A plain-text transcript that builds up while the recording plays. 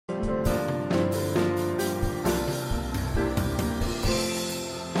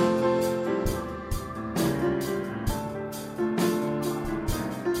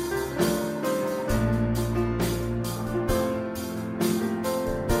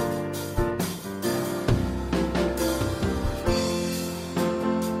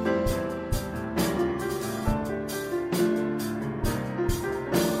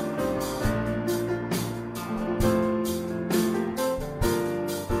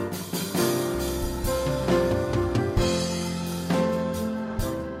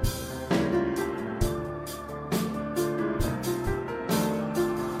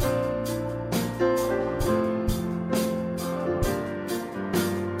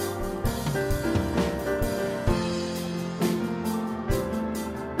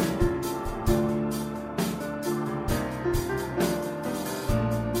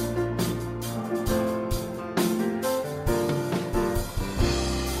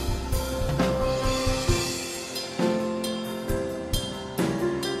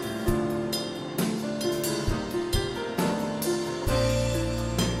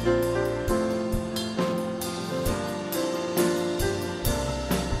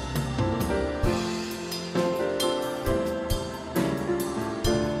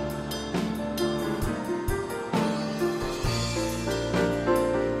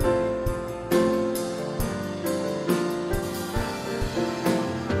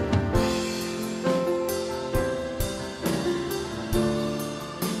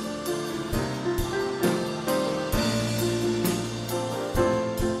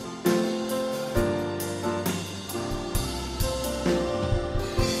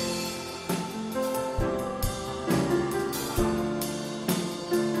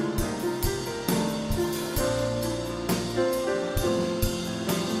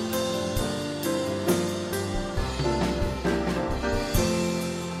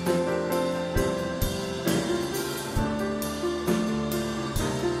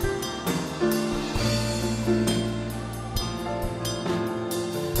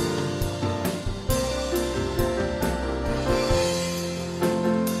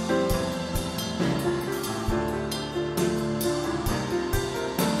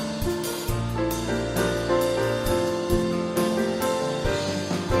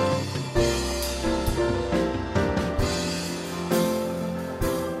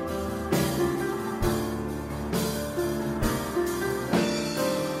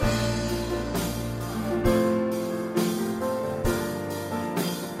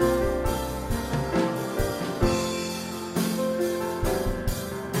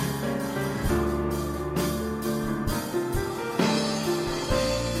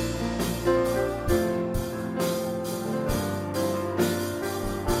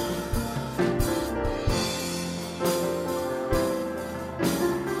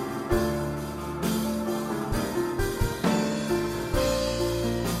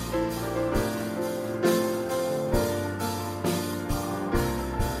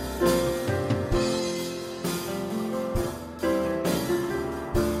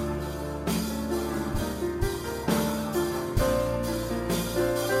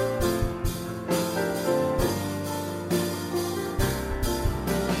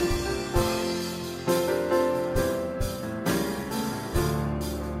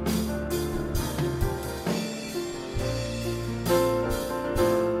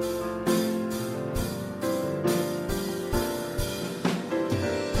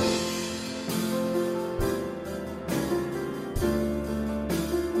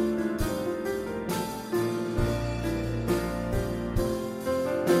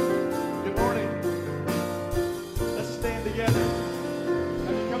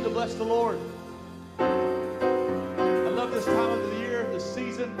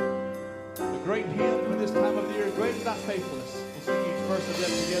great hymn for this time of the year. Great is thy faithfulness. We'll sing each verse of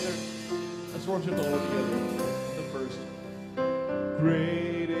that together. Let's worship the Lord together. The first.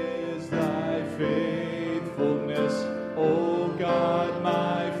 Great is thy faithfulness, O God,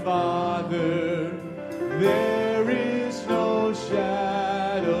 my Father. There is no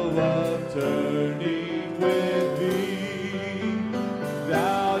shadow of turning with thee.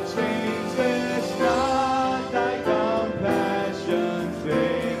 Thou changest not, thy compassions,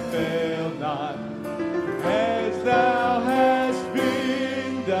 they fail not. As thou hast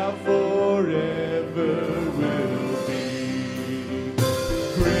been, thou forever will be.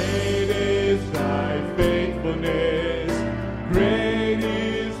 Great is thy faithfulness, great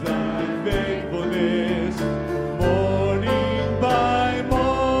is thy faithfulness. Morning by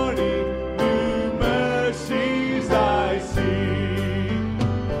morning, new mercies I see.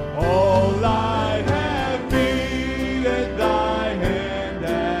 All I have needed, thy hand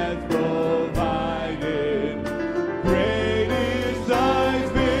hath provided. Great is thy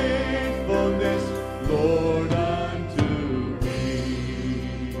faithfulness, Lord, unto me.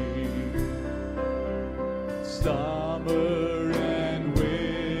 Summer and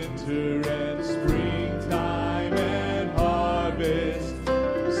winter and springtime and harvest,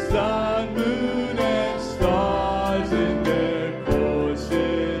 sun, moon, and stars in their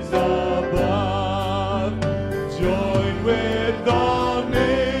courses above, join with all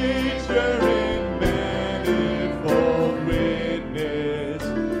nature in manifold witness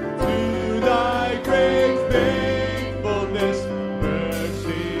to thy great faithfulness,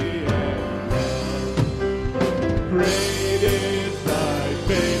 mercy, and love. Great is thy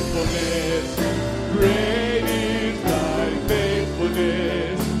faithfulness, great is thy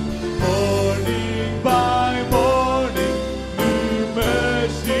faithfulness. Morning by morning, new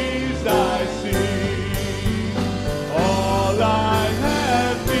mercies I see. All I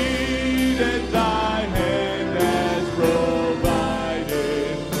have needed, thy hand has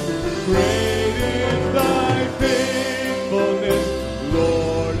provided. Great is thy faithfulness,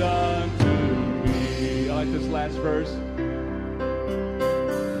 Lord, unto me. I like this last verse.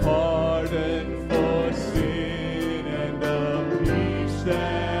 Pardon for sin and a peace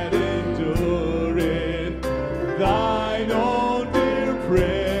that endureth. Thine own dear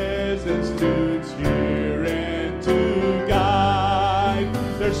presence to cheer and to guide.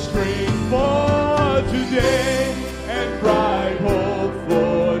 There's strength for today and bright hope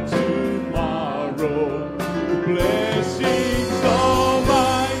for tomorrow. Blessings all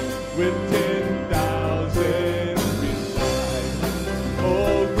mine with 10,000 beside.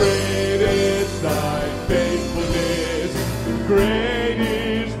 Oh, great is thy faithfulness, great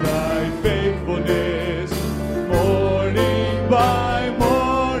is thy faithfulness. Morning by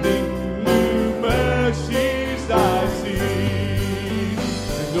morning, new mercies I see.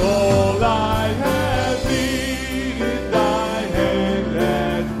 And all I have needed, thy hand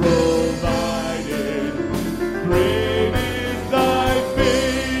hath provided. Great is thy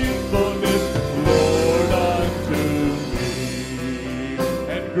faithfulness, Lord, unto me.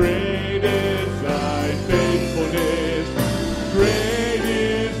 And great is thy faithfulness, great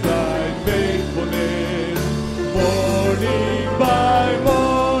is thy faithfulness. Morning by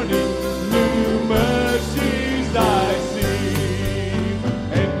morning, new mercies I see.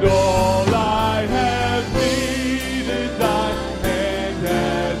 And all I have needed, thy hand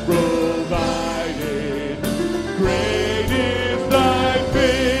hath provided. Great is thy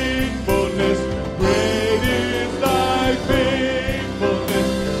faithfulness, great is thy faithfulness,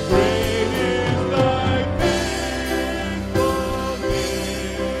 great is thy faithfulness,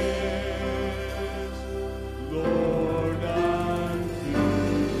 Lord, unto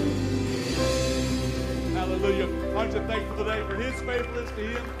me. Hallelujah. Aren't you thankful today for his faithfulness to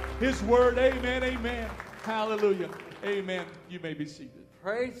him, his word? Amen, amen. Hallelujah. Amen. You may be seated.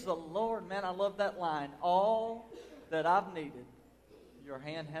 Praise the Lord, man. I love that line. All that I've needed, your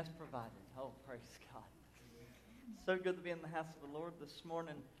hand has provided. Oh, praise God. So good to be in the house of the Lord this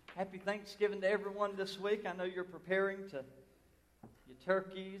morning. Happy Thanksgiving to everyone this week. I know you're preparing to your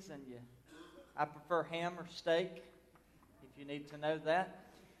turkeys and I prefer ham or steak, if you need to know that.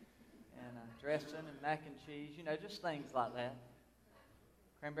 And dressing and mac and cheese, just things like that.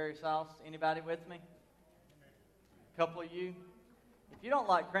 Cranberry sauce. Anybody with me? A couple of you. If you don't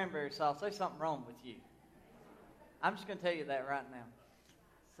like cranberry sauce, there's something wrong with you. I'm just going to tell you that right now.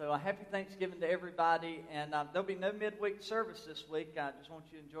 So happy Thanksgiving to everybody. And there'll be no midweek service this week. I just want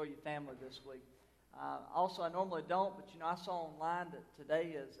you to enjoy your family this week. Also, I normally don't, but I saw online that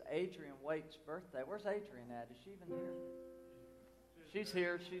today is Adrian Waite's birthday. Where's Adrian at? Is she even here? She's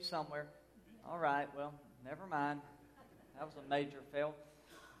here. She's somewhere. All right. Well, never mind. That was a major fail.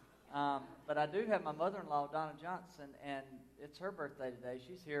 But I do have my mother-in-law, Donna Johnson, and it's her birthday today.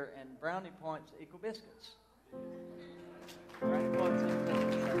 She's here, and brownie points equal biscuits. Brownie points equal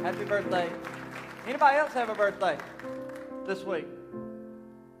biscuits. So happy birthday. Anybody else have a birthday this week?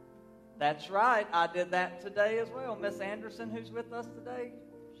 That's right. I did that today as well. Miss Anderson, who's with us today,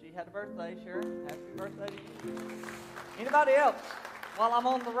 she had a birthday. Sharon, happy birthday to you. Anybody else while I'm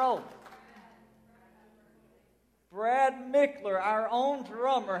on the roll? Brad Mickler, our own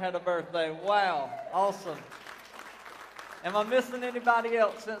drummer, had a birthday. Wow, awesome. Am I missing anybody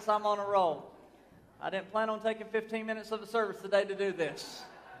else since I'm on a roll? I didn't plan on taking 15 minutes of the service today to do this.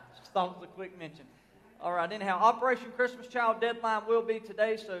 Just thought it was a quick mention. All right, anyhow, Operation Christmas Child deadline will be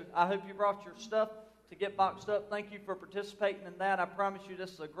today, so I hope you brought your stuff to get boxed up. Thank you for participating in that. I promise you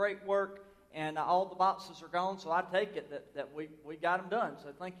this is a great work, and all the boxes are gone, so I take it that we got them done.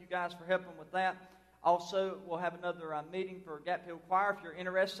 So thank you guys for helping with that. Also, we'll have another meeting for Gap Hill Choir if you're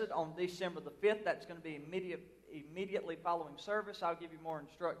interested on December the 5th. That's going to be immediately following service. I'll give you more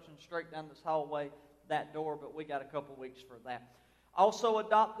instructions straight down this hallway, that door, but we got a couple weeks for that. Also,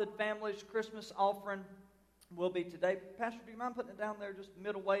 Adopted Families Christmas offering will be today. Pastor, do you mind putting it down there just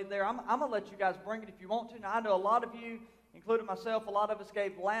middle way there? I'm going to let you guys bring it if you want to. Now, I know a lot of you, including myself, a lot of us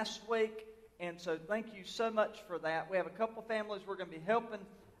gave last week, and so thank you so much for that. We have a couple families we're going to be helping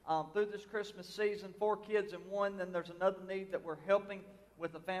through this Christmas season, 4 kids and 1. Then there's another need that we're helping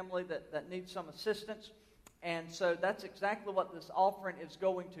with a family that needs some assistance. And so that's exactly what this offering is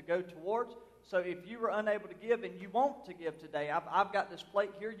going to go towards. So if you were unable to give and you want to give today, I've got this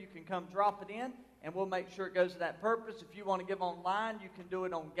plate here. You can come drop it in, and we'll make sure it goes to that purpose. If you want to give online, you can do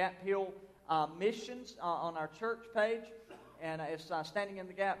it on Gap Hill Missions on our church page. And it's Standing in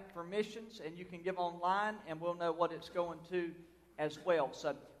the Gap for Missions, and you can give online, and we'll know what it's going to as well.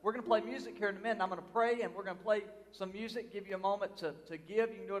 So we're going to play music here in a minute. I'm going to pray, and we're going to play some music, give you a moment to give.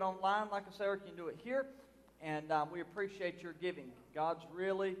 You can do it online, like I said, or you can do it here. And we appreciate your giving. God's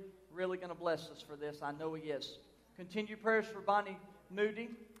really going to bless us for this. I know He is. Continue prayers for Bonnie Moody.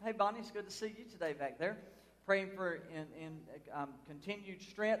 Hey, Bonnie, it's good to see you today back there. Praying for continued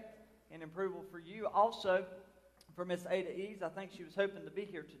strength and approval for you. Also, for Miss Ada Eves, I think she was hoping to be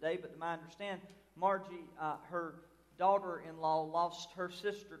here today, but to my understanding, Margie, her daughter-in-law, lost her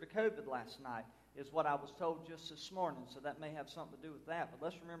sister to COVID last night, is what I was told just this morning. So that may have something to do with that. But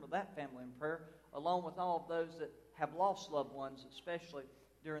let's remember that family in prayer, along with all of those that have lost loved ones, especially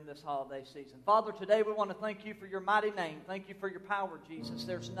during this holiday season. Father, today we want to thank you for your mighty name. Thank you for your power, Jesus.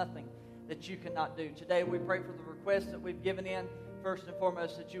 There's nothing that you cannot do. Today we pray for the requests that we've given in. First and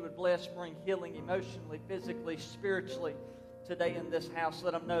foremost, that you would bless, bring healing emotionally, physically, spiritually today in this house.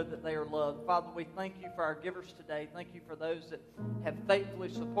 Let them know that they are loved. Father, we thank you for our givers today. Thank you for those that have faithfully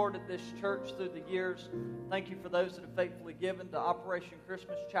supported this church through the years. Thank you for those that have faithfully given to Operation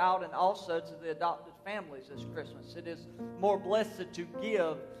Christmas Child and also to the adopted families this Christmas. It is more blessed to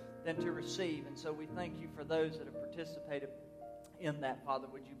give than to receive. And so we thank you for those that have participated in that. Father,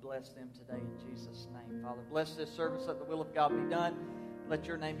 would you bless them today in Jesus' name. Father, bless this service. Let the will of God be done. Let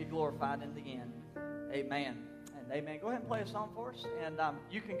your name be glorified in the end. Amen. Amen. Go ahead and play a song for us. And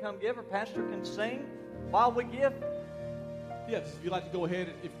you can come give, or Pastor can sing while we give. Yes, if you'd like to go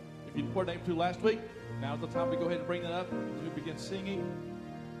ahead, if you poured name to last week, now's the time to go ahead and bring that up as we begin singing.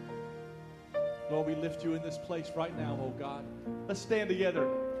 Lord, we lift you in this place right now, oh God. Let's stand together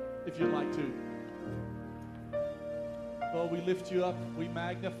if you'd like to. Lord, we lift you up. We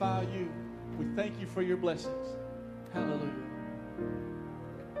magnify you. We thank you for your blessings. Hallelujah.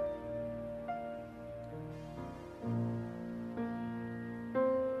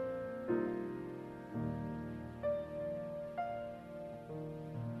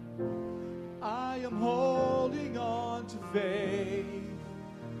 I am holding on to faith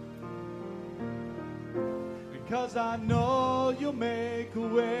because I know you'll make a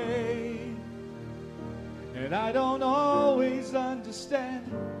way. And I don't always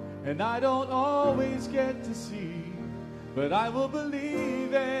understand, and I don't always get to see, but I will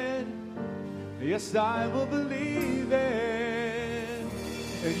believe it. Yes, I will believe it.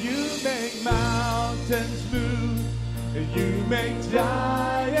 And you make mountains move, and you make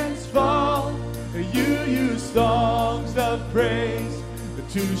giants fall, and you use songs of praise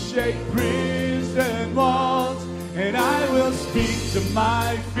to shake prison walls. And I will speak to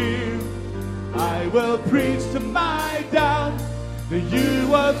my fear, I will preach to my doubt, that you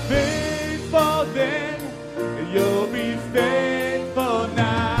were faithful then, and you'll be faithful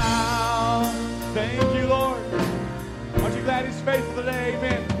now. Thank you, Lord. Aren't you glad He's faithful today?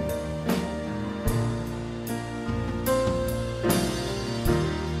 Amen.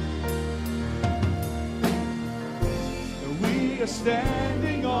 We are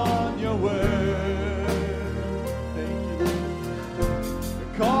standing on your word. Thank you.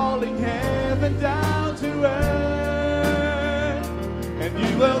 We're calling heaven down to earth, and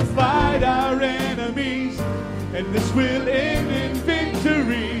you will fight our enemies, and this will end in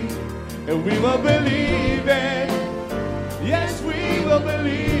victory, and we will believe it. Yes, we will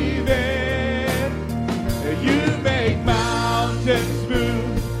believe it. You make mountains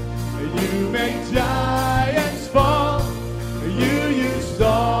move, you make giants fall, you use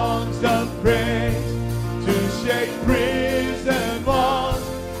songs of praise to shake prison walls,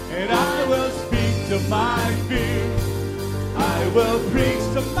 and I will speak to my fear, I will preach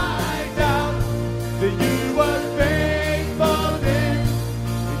to my doubt, that you were faithful then,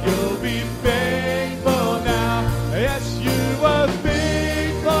 you'll be faithful now. Yes, you were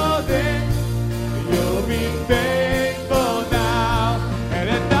faithful then, you'll be faithful now. And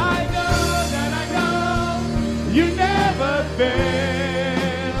I know you never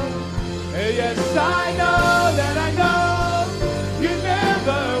fail. Yes, I know that I know you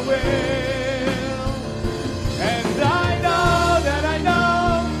never will. And I know that I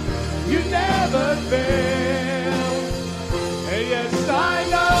know you never fail. Yes, I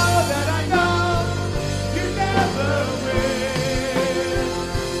know that I know you never will.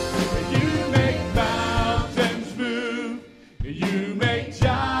 You make mountains move, you make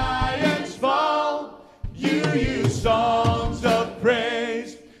giants fall, you use songs of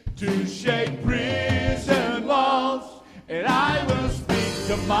praise to shake prison walls, and I will speak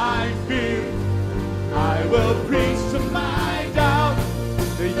to my fear, I will preach to my doubt,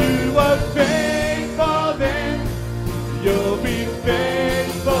 that you were faithful then, you'll be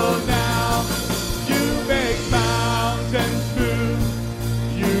faithful now. You make mountains move,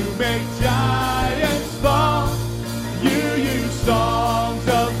 you make giants fall, you use songs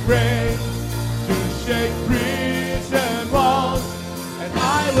of praise to shake prison walls, and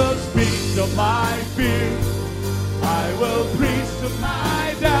I will speak to my fear, I will preach to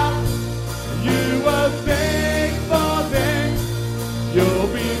my doubt. You were faithful then, you'll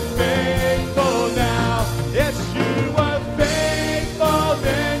be faithful now. Yes, you were faithful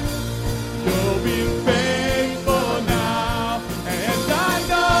then, you'll be faithful now. And I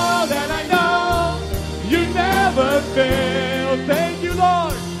know that I know you never fail. Thank you,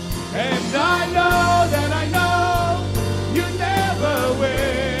 Lord. And I know that I know you never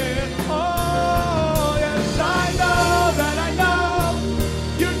will. Oh, yes, I know that I know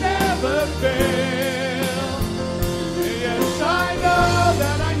you never fail. Yes, I know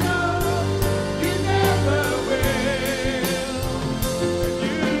that I know you never will.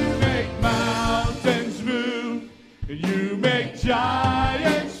 You make mountains move, you make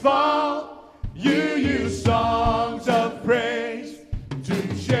giants fall, you use songs of praise to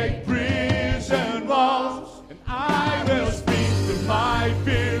shake prison walls, and I will speak to my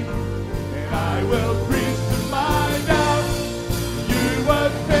fear, and I will preach to my doubt. You were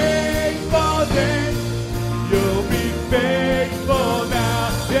faithful then, you'll be faithful now.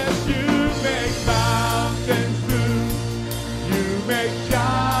 Yes, you make mountains move, you make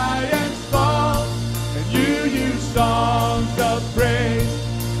giants fall, and you use songs of praise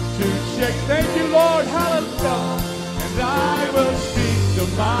to shake. Thank you, Lord, hallelujah. And I will speak to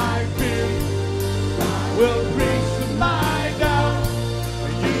my fear, I will preach to my doubt.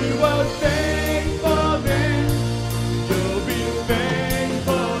 You were faithful then, you'll be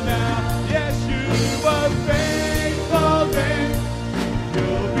faithful now. Yes, you were faithful then,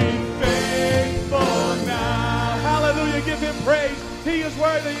 you'll be faithful now. Hallelujah, give him praise. He is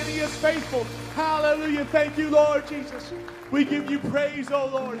worthy and he is faithful. Hallelujah, thank you, Lord Jesus. We give you praise, oh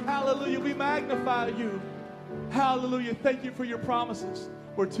Lord. Hallelujah, we magnify you. Hallelujah, thank you for your promises.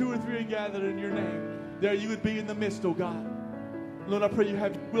 Where two or three are gathered in your name, there you would be in the midst, oh God. Lord, I pray you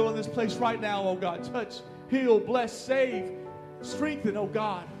have your will in this place right now, oh God. Touch, heal, bless, save, strengthen, oh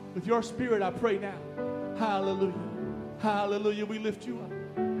God. With your spirit, I pray now. Hallelujah. Hallelujah. We lift you up.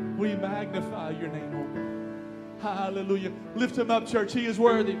 We magnify your name, oh God. Hallelujah. Lift him up, church. He is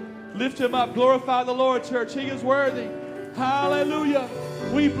worthy. Lift him up. Glorify the Lord, church. He is worthy. Hallelujah.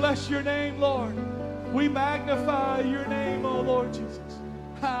 We bless your name, Lord. We magnify your name, oh Lord Jesus.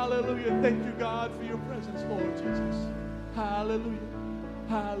 Hallelujah. Thank you, God, for your presence, Lord Jesus. Hallelujah.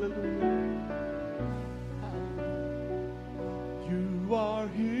 Hallelujah. Hallelujah. You are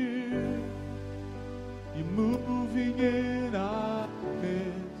here. You're moving in our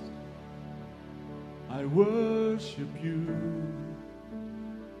midst. I worship you.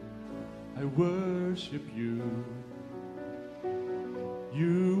 I worship you.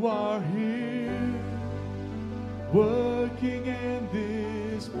 You are here, working in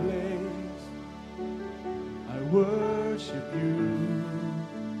this place. I worship you.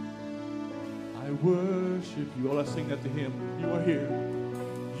 worship you. Oh, let's sing that to him. You are here.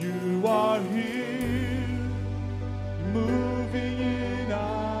 You are here, moving in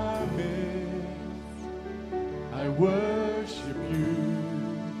our midst. I worship you.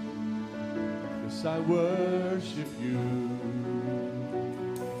 Yes, I worship you.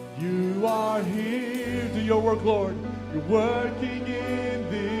 You are here. Do your work, Lord. You're working in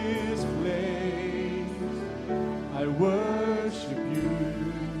this place. I worship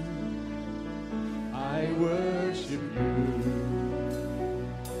you. I worship you.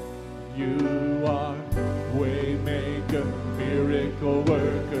 You are waymaker, miracle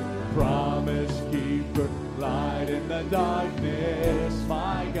worker, promise keeper, light in the darkness.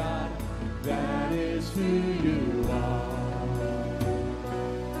 My God, that is who you are.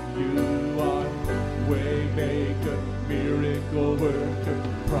 You are waymaker, miracle worker,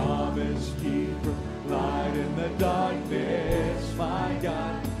 promise keeper, light in the darkness. My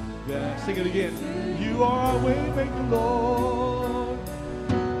God, that, sing it again. You are our waymaker, Lord.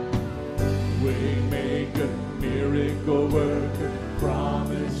 Waymaker, miracle worker,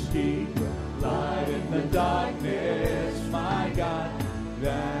 promise keeper, light in the darkness. My God,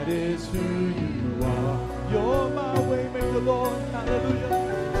 that is who you are. You're my waymaker, Lord. Hallelujah.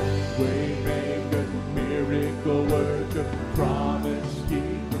 Waymaker, miracle worker, promise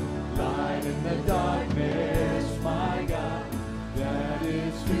keeper, light in the darkness. My God, that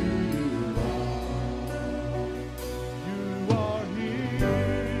is who you are. You are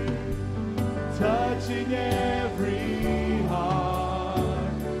here, touching every heart.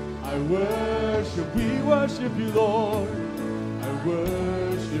 I worship, we worship you, Lord. I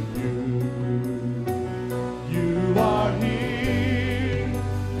worship you. You are here,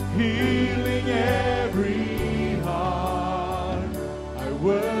 healing every heart. I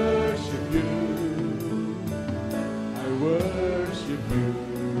worship you. I worship you.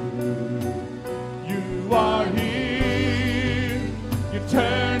 You are here, you're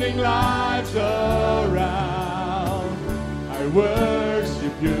turning lives around. I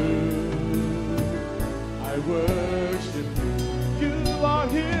worship you. I worship you. You are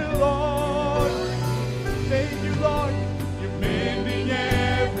here, Lord. Thank you, Lord. You're mending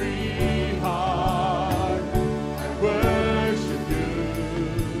every heart. I worship you.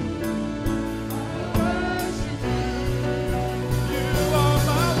 I worship you. You are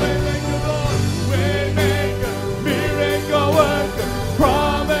my waymaker, Lord. Waymaker, miracle worker,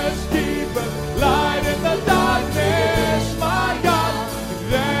 promise keeper, light in the darkness. My God,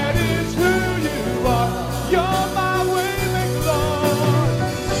 that is who you are. You're my waymaker, Lord.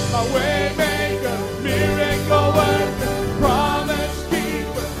 My waymaker, miracle worker, promise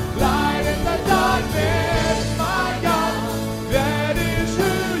keeper, light in the darkness. My God, that is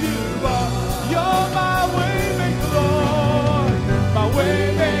who you are. You're my waymaker, Lord. My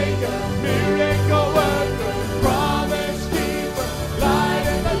waymaker, miracle worker, promise keeper, light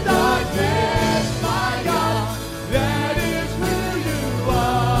in the darkness. My God, that is who you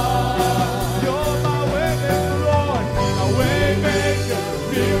are. You're my waymaker, Lord. My waymaker,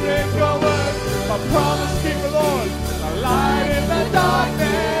 miracle worker, my promise keeper, Lord. My light in the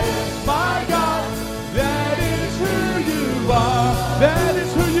darkness. My God, that is who you are. That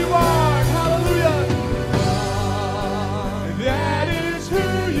is who you are. Hallelujah. That is who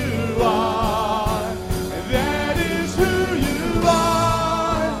you are. That is who you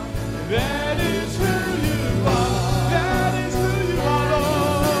are. That is who you are. That is who you are,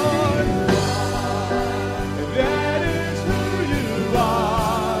 Lord. That is who you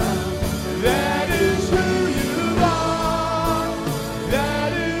are. That is who you are.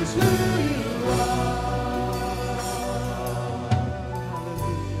 That is who you are.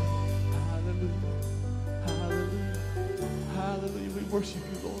 Hallelujah. Hallelujah. Hallelujah. We worship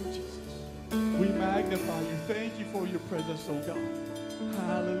you, Lord Jesus. We magnify you. Thank you for your presence, oh God.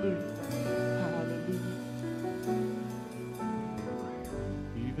 Hallelujah. Hallelujah.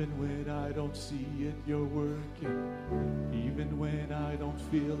 Even when I don't see it, you're working. Even when I don't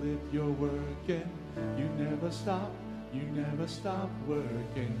feel it, you're working. You never stop. You never stop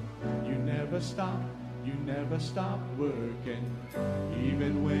working. You never stop. You never stop working.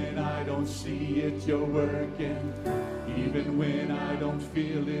 Even when I don't see it, you're working. Even when I don't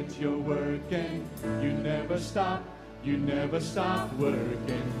feel it, you're working. You never stop. You never stop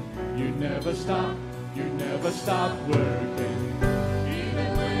working. You never stop. You never stop working.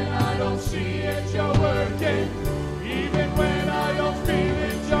 Even when I don't see it, you're working. Even when I don't feel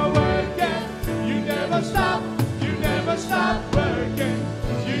it, you're working. You never stop. You never stop working.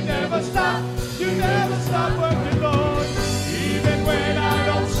 You never stop. You never stop working, Lord. Even when I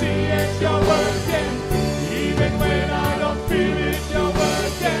don't see it, you're working. Even when I don't feel it, you're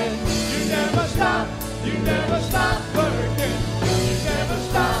working. You never stop.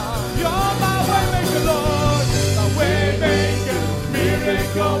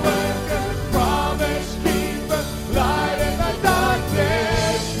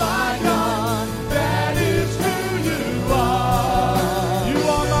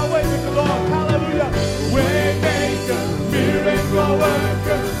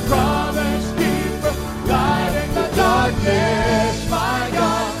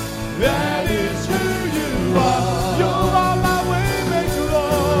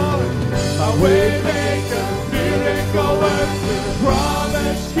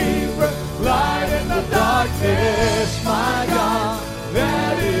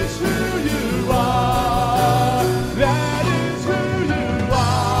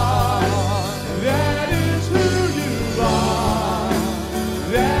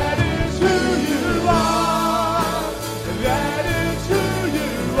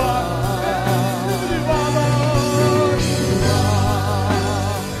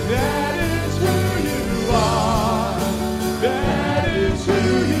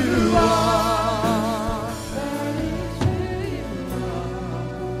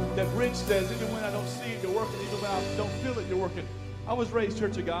 that bridge says, even when I don't see it, you're working. Even when I don't feel it, you're working. I was raised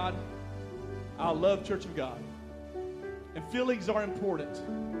Church of God. I love Church of God. And feelings are important.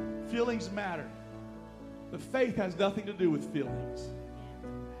 Feelings matter. But faith has nothing to do with feelings.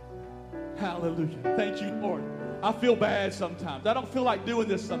 Hallelujah. Thank you, Lord. I feel bad sometimes. I don't feel like doing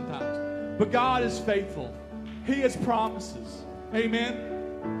this sometimes. But God is faithful. He has promises.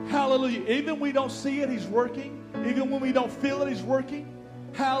 Amen. Hallelujah. Even when we don't see it, He's working. Even when we don't feel it, He's working.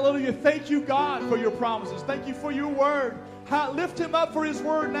 Hallelujah. Thank you, God, for your promises. Thank you for your word. Lift Him up for His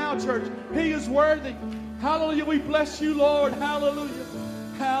word now, church. He is worthy. Hallelujah. We bless you, Lord. Hallelujah.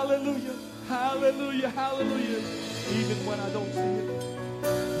 Hallelujah. Hallelujah. Hallelujah. Even when I don't see it.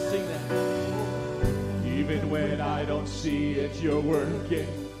 Sing that. Even when I don't see it, you're working.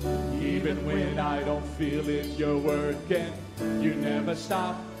 Even when I don't feel it, you're working. You never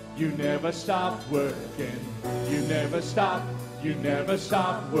stop. You never stop working. You never stop. You never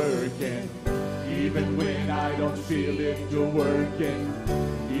stop working. Even when I don't feel it, you're working.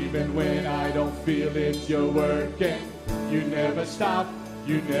 Even when I don't feel it, you're working. You never stop.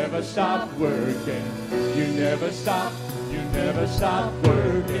 You never stop working. You never stop. You never stop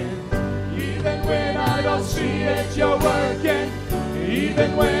working. Even when I don't see it, you're working.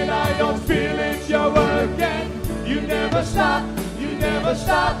 Even when I don't feel it, you're working. You never stop. You never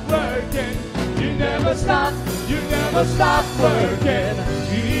stop working. You never stop. You never stop working.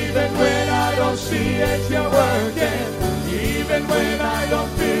 Even when I don't see it, you're working. Even when I don't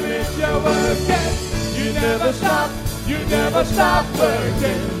feel it, you're working. You never stop. You never stop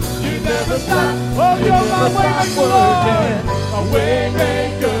working. You never stop. Oh, you're my way maker, Lord. A way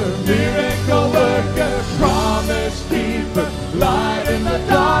maker, miracle worker, promise keeper, light in the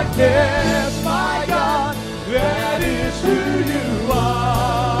darkness. My God, that is who you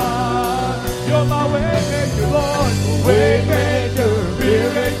are. You're my way maker, Lord. Way maker,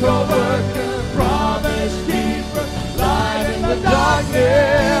 miracle worker, promise keeper, light in the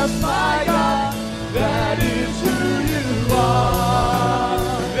darkness. My God, that is who you are.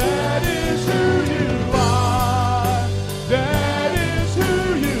 That is who you are. That is who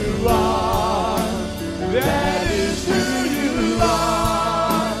you are. That is who you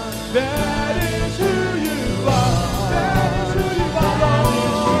are. That is who you are. That is who you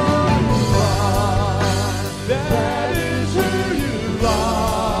are. That is who you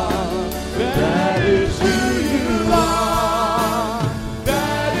are. That is who you are.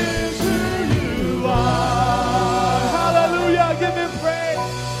 That is who you are. Hallelujah. Give Him praise.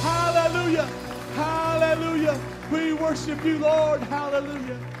 Hallelujah. Hallelujah. We worship you, Lord.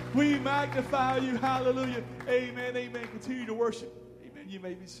 Hallelujah. We magnify you. Hallelujah. Amen. Amen. Continue to worship. Amen. You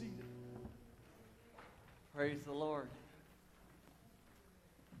may be seated. Praise the Lord.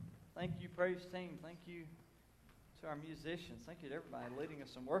 Thank you, praise team. Thank you to our musicians. Thank you to everybody leading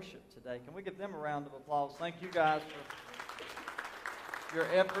us in worship today. Can we give them a round of applause? Thank you guys for your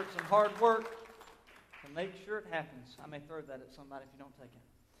efforts and hard work to make sure it happens. I may throw that at somebody if you don't take it.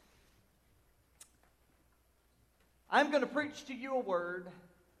 I'm going to preach to you a word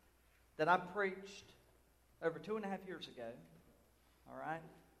that I preached over 2.5 years ago. All right?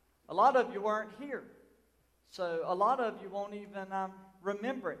 A lot of you weren't here. So a lot of you won't even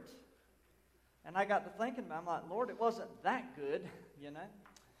remember it. And I got to thinking about it. I'm like, Lord, it wasn't that good, you know.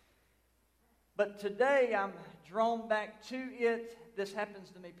 But today I'm drawn back to it. This happens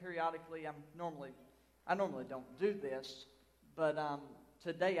to me periodically. I normally don't do this, but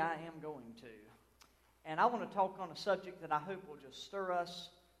today I am going to. And I want to talk on a subject that I hope will just stir us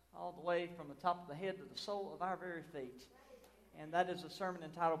all the way from the top of the head to the sole of our very feet. And that is a sermon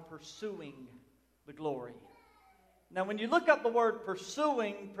entitled Pursuing the Glory. Now, when you look up the word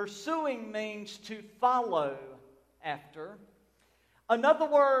pursuing means to follow after. Another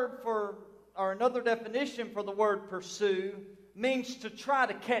word or another definition for the word pursue means to try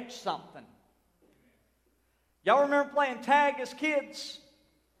to catch something. Y'all remember playing tag as kids?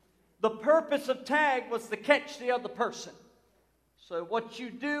 The purpose of tag was to catch the other person. So what you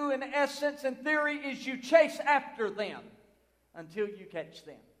do in essence, in theory, is you chase after them until you catch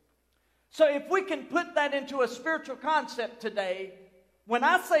them. So if we can put that into a spiritual concept today, when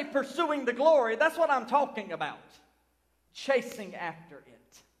I say pursuing the glory, that's what I'm talking about. Chasing after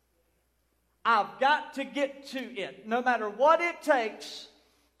it. I've got to get to it. No matter what it takes,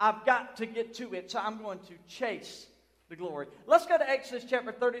 I've got to get to it. So I'm going to chase the glory. Let's go to Exodus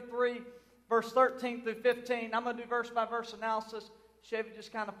chapter 33, verse 13 through 15. I'm going to do verse by verse analysis. Chevy,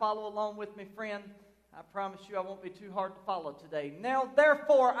 just kind of follow along with me, friend. I promise you I won't be too hard to follow today. Now,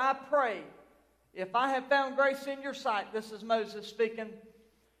 therefore, I pray, if I have found grace in your sight, this is Moses speaking,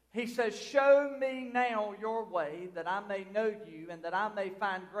 He says, show me now your way, that I may know you, and that I may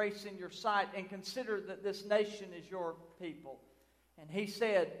find grace in your sight, and consider that this nation is your people. And he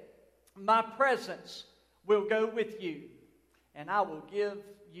said, my presence will go with you, and I will give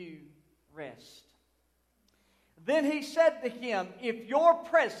you rest. Then he said to him, if your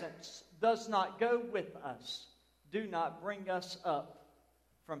presence does not go with us, do not bring us up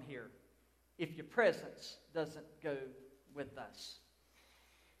from here. If your presence doesn't go with us.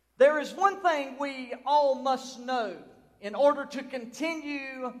 There is one thing we all must know in order to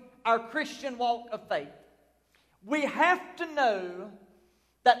continue our Christian walk of faith. We have to know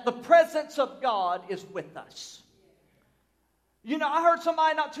that the presence of God is with us. You know, I heard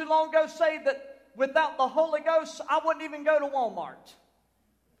somebody not too long ago say that without the Holy Ghost, I wouldn't even go to Walmart.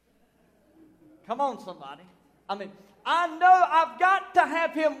 Come on, somebody. I mean, I know I've got to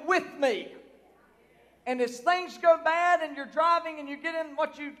have Him with me. And as things go bad and you're driving and you get in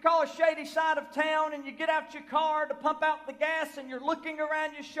what you'd call a shady side of town and you get out your car to pump out the gas and you're looking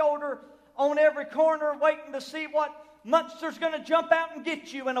around your shoulder on every corner waiting to see what monster's going to jump out and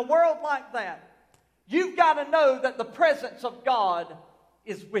get you in a world like that, you've got to know that the presence of God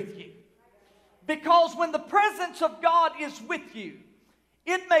is with you. Because when the presence of God is with you,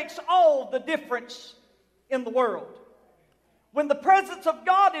 it makes all the difference in the world. When the presence of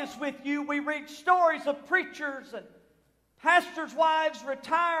God is with you, we read stories of preachers and pastors' wives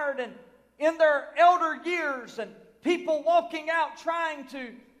retired and in their elder years, and people walking out trying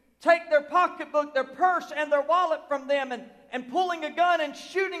to take their pocketbook, their purse, and their wallet from them and pulling a gun and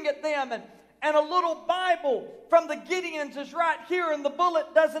shooting at them. And a little Bible from the Gideons is right here, and the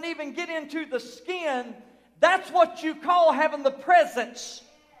bullet doesn't even get into the skin. That's what you call having the presence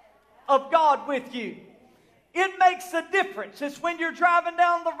of God with you. It makes a difference. It's when you're driving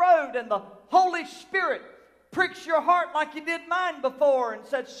down the road and the Holy Spirit pricks your heart like He did mine before and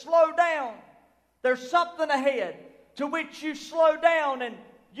said, slow down. There's something ahead. To which you slow down and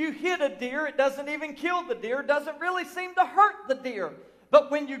you hit a deer. It doesn't even kill the deer. It doesn't really seem to hurt the deer. But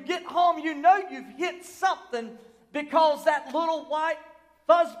when you get home, you know you've hit something because that little white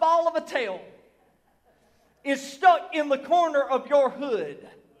fuzzball of a tail is stuck in the corner of your hood.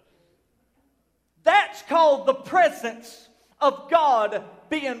 That's called the presence of God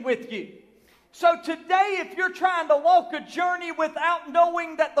being with you. So today, if you're trying to walk a journey without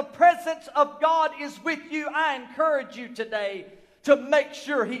knowing that the presence of God is with you, I encourage you today to make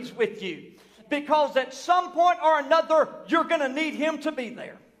sure He's with you. Because at some point or another, you're going to need Him to be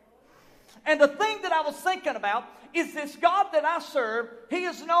there. And the thing that I was thinking about is this God that I serve, He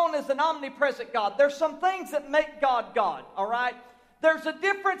is known as an omnipresent God. There's some things that make God God, all right? There's a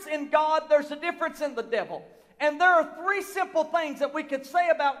difference in God. There's a difference in the devil. And there are three simple things that we could say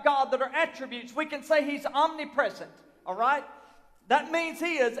about God that are attributes. We can say He's omnipresent, all right? That means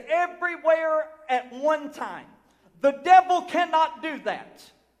He is everywhere at one time. The devil cannot do that.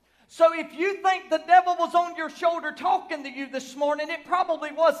 So if you think the devil was on your shoulder talking to you this morning, it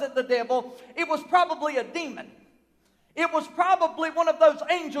probably wasn't the devil. It was probably a demon. It was probably one of those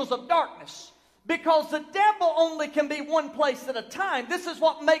angels of darkness. Because the devil only can be one place at a time. This is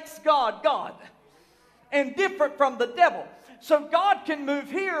what makes God God. And different from the devil. So God can move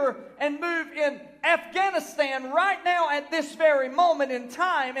here and move in Afghanistan right now at this very moment in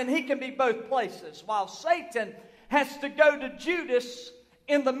time. And He can be both places. While Satan has to go to Judas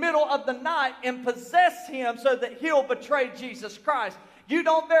in the middle of the night and possess him so that he'll betray Jesus Christ. You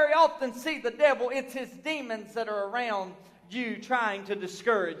don't very often see the devil. It's his demons that are around you trying to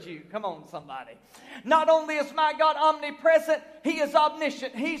discourage you. Come on, somebody. Not only is my God omnipresent, He is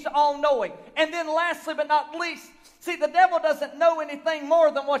omniscient. He's all-knowing. And then lastly but not least, see, the devil doesn't know anything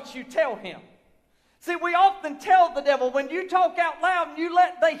more than what you tell him. See, we often tell the devil, when you talk out loud and you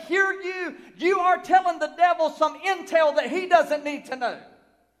let they hear you, you are telling the devil some intel that he doesn't need to know.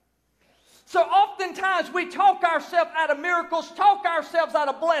 So oftentimes we talk ourselves out of miracles, talk ourselves out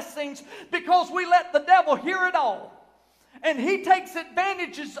of blessings because we let the devil hear it all. And he takes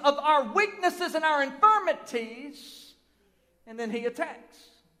advantages of our weaknesses and our infirmities, and then he attacks.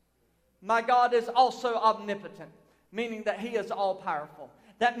 My God is also omnipotent, meaning that He is all-powerful.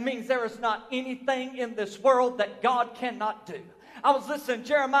 That means there is not anything in this world that God cannot do. I was listening to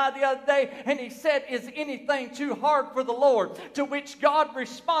Jeremiah the other day, and he said, is anything too hard for the Lord? To which God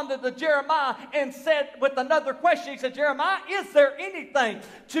responded to Jeremiah and said with another question, He said, Jeremiah, is there anything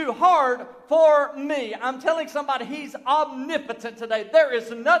too hard for me? I'm telling somebody He's omnipotent today. There is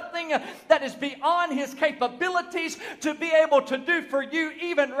nothing that is beyond His capabilities to be able to do for you,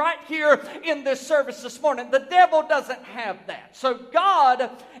 even right here in this service this morning. The devil doesn't have that. So God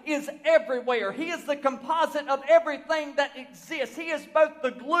is everywhere. He is the composite of everything that exists. this. He is both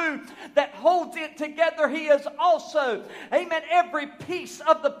the glue that holds it together. He is also, amen, every piece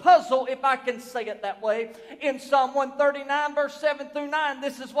of the puzzle, if I can say it that way. In Psalm 139, verse 7 through 9,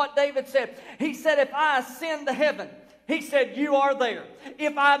 this is what David said. He said, if I ascend to heaven, he said, you are there.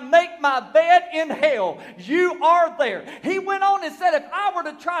 If I make my bed in hell, you are there. He went on and said, if I were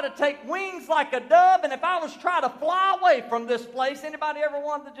to try to take wings like a dove, and if I was trying to fly away from this place, anybody ever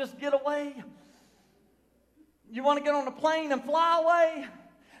wanted to just get away? You want to get on a plane and fly away?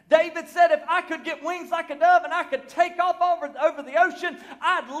 David said, if I could get wings like a dove and I could take off over the ocean,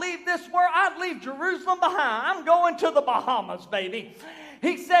 I'd leave this world, I'd leave Jerusalem behind. I'm going to the Bahamas, baby.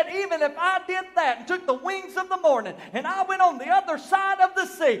 He said, even if I did that and took the wings of the morning and I went on the other side of the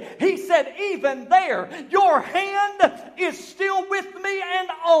sea, he said, even there, your hand is still with me and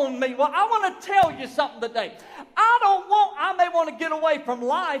on me. Well, I want to tell you something today. I may want to get away from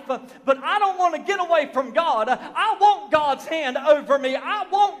life, but I don't want to get away from God. I want God's hand over me. I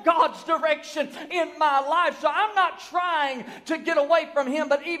want God's direction in my life. So I'm not trying to get away from Him,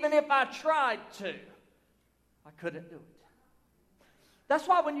 but even if I tried to, I couldn't do it. That's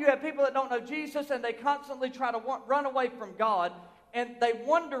why when you have people that don't know Jesus and they constantly try to run away from God and they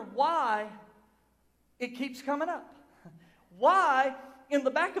wonder why it keeps coming up. Why, in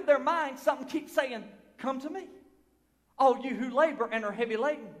the back of their mind, something keeps saying, come to me. All you who labor and are heavy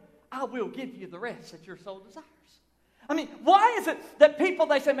laden, I will give you the rest that your soul desires. I mean, why is it that people,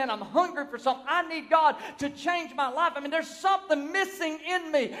 they say, man, I'm hungry for something. I need God to change my life. I mean, there's something missing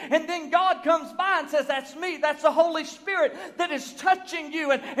in me. And then God comes by and says, that's me. That's the Holy Spirit that is touching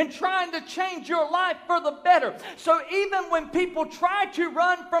you and trying to change your life for the better. So even when people try to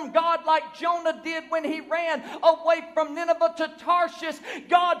run from God like Jonah did when he ran away from Nineveh to Tarshish,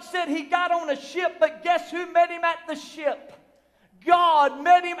 God said he got on a ship, but guess who met him at the ship? God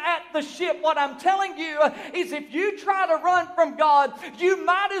met him at the ship. What I'm telling you is if you try to run from God, you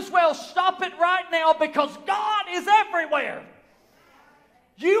might as well stop it right now because God is everywhere.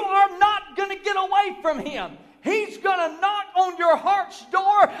 You are not going to get away from Him. He's going to knock on your heart's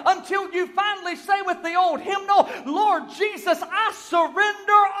door until you finally say with the old hymnal, Lord Jesus, I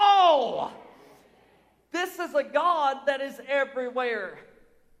surrender all. This is a God that is everywhere.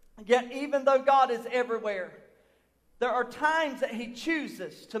 Yet even though God is everywhere, there are times that He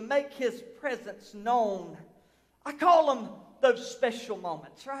chooses to make His presence known. I call them those special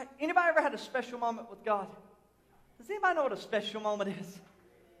moments, right? Anybody ever had a special moment with God? Does anybody know what a special moment is?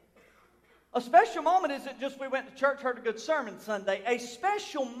 A special moment isn't just we went to church, heard a good sermon Sunday. A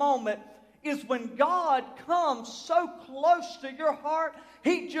special moment is when God comes so close to your heart,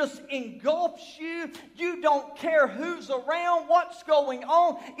 He just engulfs you. You don't care who's around, what's going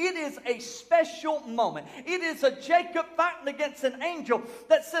on. It is a special moment. It is a Jacob fighting against an angel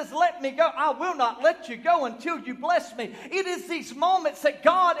that says, let me go. I will not let you go until you bless me. It is these moments that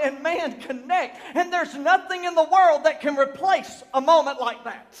God and man connect. And there's nothing in the world that can replace a moment like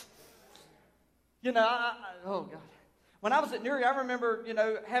that. You know, oh God. When I was at Newry, I remember, you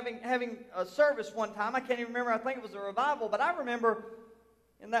know, having a service one time. I can't even remember. I think it was a revival. But I remember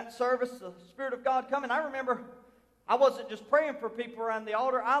in that service, the Spirit of God coming. I remember I wasn't just praying for people around the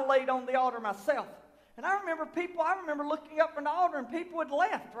altar. I laid on the altar myself. And I remember looking up from the altar and people had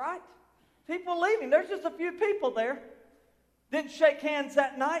left, right? People leaving. There's just a few people there. Didn't shake hands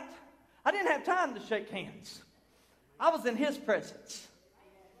that night. I didn't have time to shake hands. I was in His presence.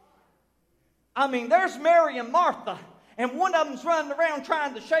 I mean, there's Mary and Martha. And one of them's running around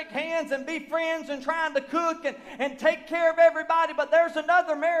trying to shake hands and be friends and trying to cook and take care of everybody. But there's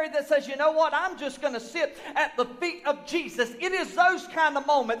another Mary that says, you know what, I'm just going to sit at the feet of Jesus. It is those kind of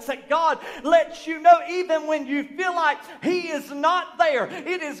moments that God lets you know even when you feel like He is not there.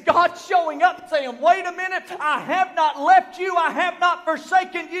 It is God showing up saying, wait a minute, I have not left you. I have not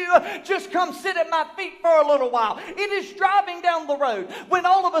forsaken you. Just come sit at my feet for a little while. It is driving down the road when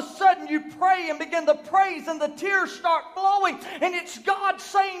all of a sudden you pray and begin to praise and the tears start flowing, and it's God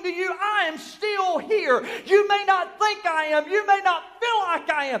saying to you, I am still here. You may not think I am. You may not feel like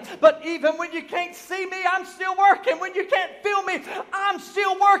I am. But even when you can't see me, I'm still working. When you can't feel me, I'm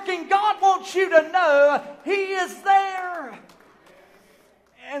still working. God wants you to know He is there.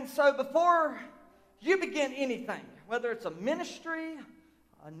 And so before you begin anything, whether it's a ministry,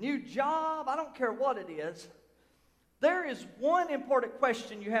 a new job, I don't care what it is, there is one important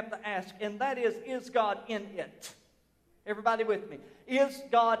question you have to ask, and that is God in it? Everybody with me? Is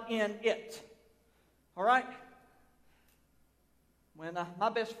God in it? All right? When my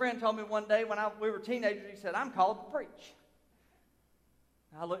best friend told me one day when we were teenagers, he said, I'm called to preach.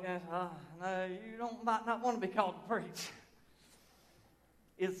 I looked at him and said, no, you might not want to be called to preach.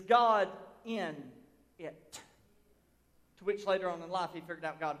 Is God in it? To which later on in life he figured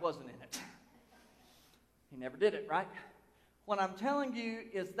out God wasn't in it. He never did it, right? What I'm telling you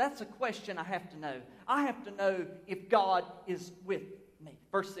is that's a question I have to know. I have to know if God is with me.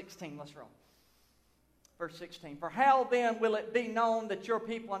 Verse 16, let's roll. Verse 16, for how then will it be known that your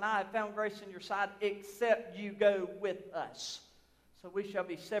people and I have found grace in your sight, except you go with us? So we shall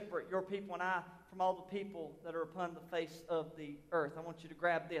be separate, your people and I, from all the people that are upon the face of the earth. I want you to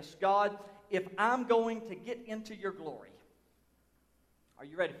grab this. God, if I'm going to get into your glory, are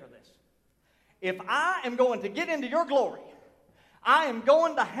you ready for this? If I am going to get into your glory, I am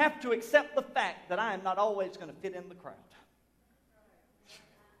going to have to accept the fact that I am not always going to fit in the crowd.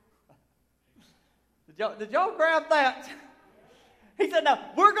 Did y'all grab that? He said, now,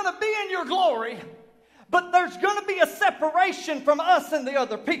 we're going to be in your glory, but there's going to be a separation from us and the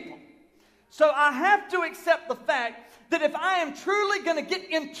other people. So I have to accept the fact that if I am truly going to get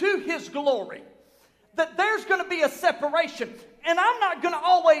into his glory, that there's going to be a separation. And I'm not going to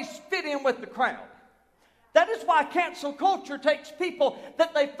always fit in with the crowd. That is why cancel culture takes people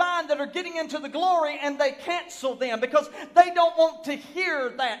that they find that are getting into the glory and they cancel them because they don't want to hear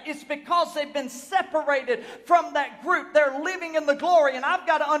that. It's because they've been separated from that group. They're living in the glory, and I've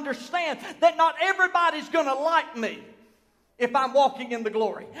got to understand that not everybody's going to like me if I'm walking in the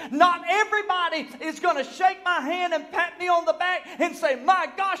glory. Not everybody is going to shake my hand and pat me on the back and say, my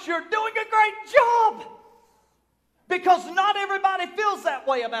gosh, you're doing a great job. Because not everybody feels that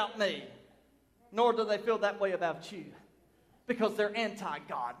way about me. Nor do they feel that way about you. Because they're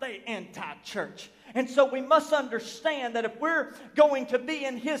anti-God. They're anti-church. And so we must understand that if we're going to be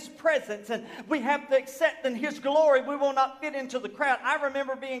in his presence and we have to accept in his glory, we will not fit into the crowd. I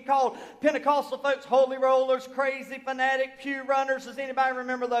remember being called Pentecostal folks, holy rollers, crazy fanatic, pew runners. Does anybody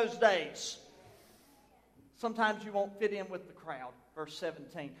remember those days? Sometimes you won't fit in with the crowd. Verse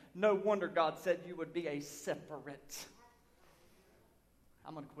 17. No wonder God said you would be a separate.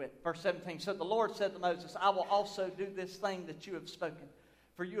 I'm going to quit. Verse 17. So the Lord said to Moses, I will also do this thing that you have spoken.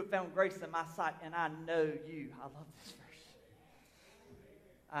 For you have found grace in my sight, and I know you. I love this verse.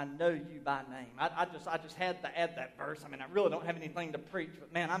 I know you by name. I just had to add that verse. I mean, I really don't have anything to preach,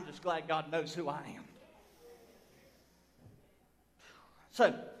 but man, I'm just glad God knows who I am.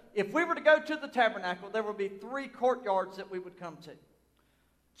 So, if we were to go to the tabernacle, there would be 3 courtyards that we would come to.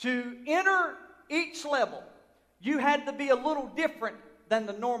 To enter each level, you had to be a little different than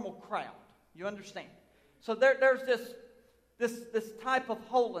the normal crowd. You understand? So there's this type of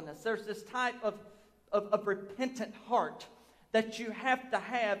holiness. There's this type of repentant heart that you have to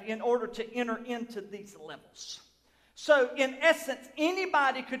have in order to enter into these levels. So in essence,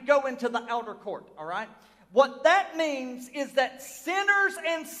 anybody could go into the outer court, all right? What that means is that sinners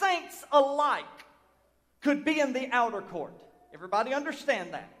and saints alike could be in the outer court. Everybody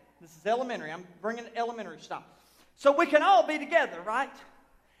understand that? This is elementary. I'm bringing elementary stuff. So we can all be together, right?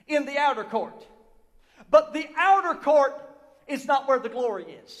 In the outer court. But the outer court is not where the glory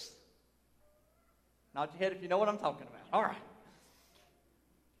is. Nod your head if you know what I'm talking about. All right.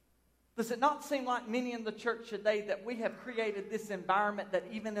 Does it not seem like many in the church today that we have created this environment that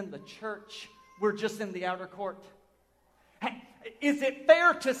even in the church, we're just in the outer court? Is it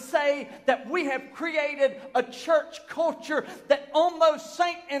fair to say that we have created a church culture that almost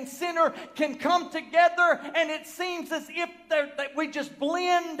saint and sinner can come together and it seems as if that we just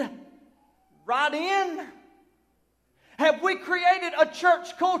blend right in? Have we created a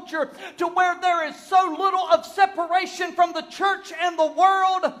church culture to where there is so little of separation from the church and the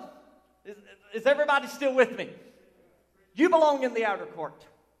world? Is everybody still with me? You belong in the outer court.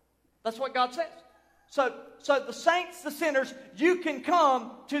 That's what God says. So the saints, the sinners, you can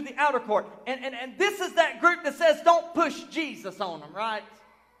come to the outer court. And this is that group that says don't push Jesus on them, right?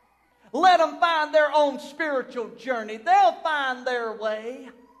 Let them find their own spiritual journey. They'll find their way.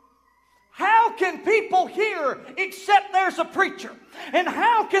 How can people hear except there's a preacher? And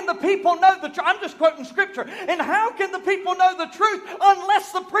how can the people know the truth? I'm just quoting scripture. And how can the people know the truth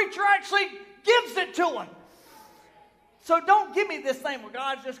unless the preacher actually gives it to them? So don't give me this thing where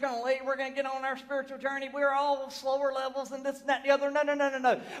God's just going to leave. We're going to get on our spiritual journey. We're all slower levels and this and that and the other.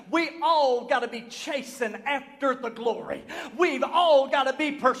 No. We all got to be chasing after the glory. We've all got to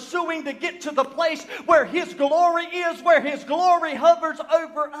be pursuing to get to the place where his glory is, where his glory hovers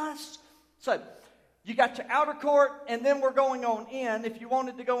over us. So you got your outer court, and then we're going on in. If you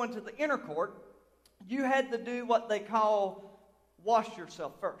wanted to go into the inner court, you had to do what they call wash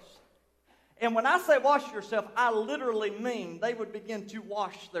yourself first. And when I say wash yourself, I literally mean they would begin to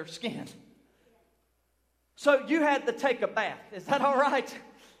wash their skin. So you had to take a bath. Is that all right?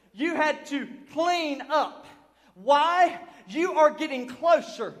 You had to clean up. Why? You are getting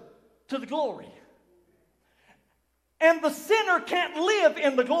closer to the glory. And the sinner can't live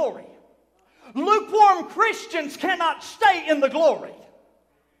in the glory. Lukewarm Christians cannot stay in the glory.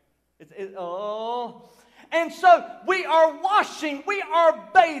 And so we are washing, we are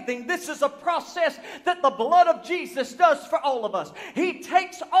bathing. This is a process that the blood of Jesus does for all of us. He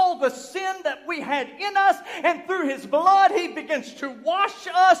takes all the sin that we had in us, and through His blood He begins to wash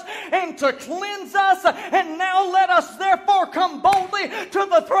us and to cleanse us. And now let us therefore come boldly to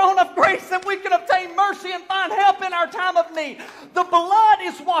the throne of grace, that we can obtain mercy and find help in our time of need. The blood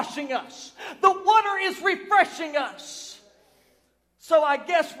is washing us. The water is refreshing us. So I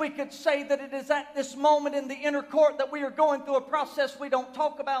guess we could say that it is at this moment in the inner court that we are going through a process we don't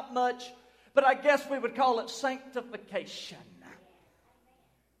talk about much, but I guess we would call it sanctification.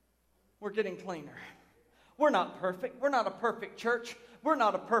 We're getting cleaner. We're not perfect. We're not a perfect church. We're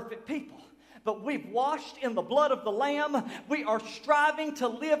not a perfect people. But we've washed in the blood of the Lamb. We are striving to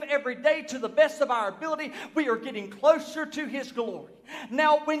live every day to the best of our ability. We are getting closer to His glory.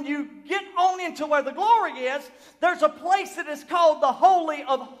 Now, when you get on into where the glory is, there's a place that is called the Holy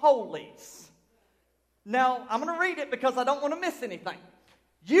of Holies. Now, I'm going to read it because I don't want to miss anything.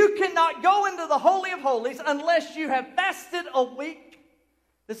 You cannot go into the Holy of Holies unless you have fasted a week.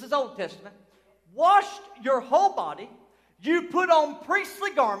 This is Old Testament. Washed your whole body. You put on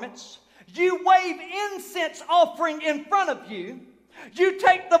priestly garments. You wave incense offering in front of you. You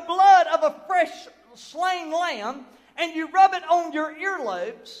take the blood of a fresh slain lamb and you rub it on your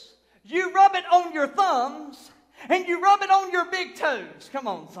earlobes. You rub it on your thumbs. And you rub it on your big toes. Come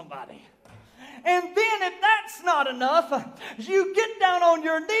on, somebody. And then if that's not enough, you get down on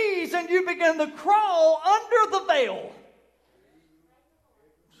your knees and you begin to crawl under the veil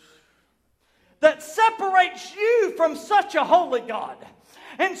that separates you from such a holy God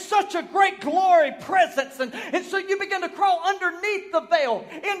and such a great glory presence. And so you begin to crawl underneath the veil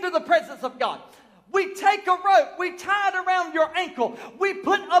into the presence of God. We take a rope, we tie it around your ankle. We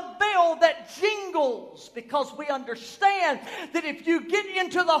put a bell that jingles because we understand that if you get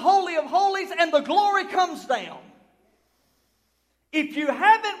into the Holy of Holies and the glory comes down, if you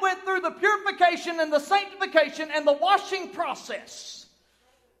haven't went through the purification and the sanctification and the washing process,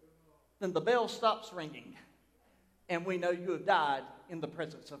 then the bell stops ringing and we know you have died in the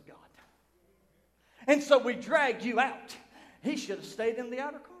presence of God. And so we drag you out. He should have stayed in the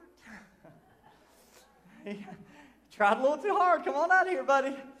outer court. He tried a little too hard. Come on out here,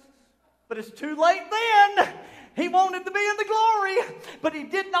 buddy. But it's too late then. He wanted to be in the glory, but he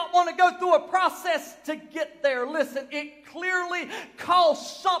did not want to go through a process to get there. Listen, it clearly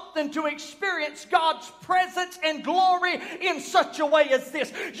costs something to experience God's presence and glory in such a way as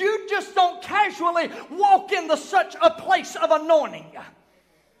this. You just don't casually walk into such a place of anointing.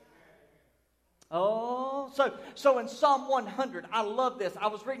 Oh, so in Psalm 100, I love this. I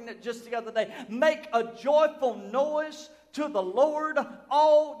was reading it just the other day. Make a joyful noise to the Lord,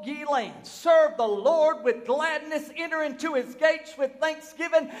 all ye lands. Serve the Lord with gladness. Enter into His gates with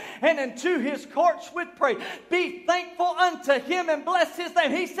thanksgiving and into His courts with praise. Be thankful unto Him and bless His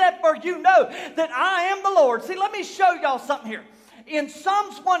name. He said, for you know that I am the Lord. See, let me show y'all something here. In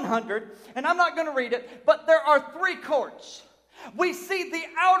Psalms 100, and I'm not going to read it, but there are 3 courts. We see the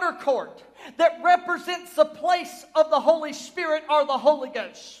outer court that represents the place of the Holy Spirit or the Holy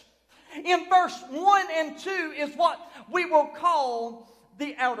Ghost. In verse 1 and 2 is what we will call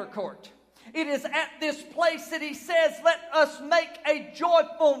the outer court. It is at this place that he says, let us make a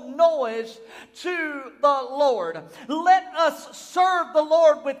joyful noise to the Lord. Let us serve the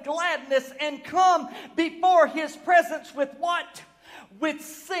Lord with gladness and come before His presence with what? With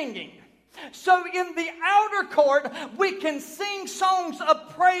singing. So in the outer court, we can sing songs of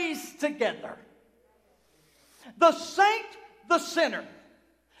praise together. The saint, the sinner,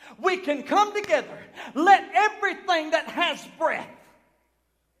 we can come together. Let everything that has breath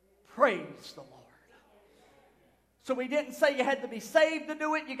praise the Lord. So he didn't say you had to be saved to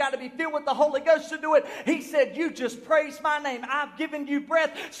do it. You got to be filled with the Holy Ghost to do it. He said, you just praise my name. I've given you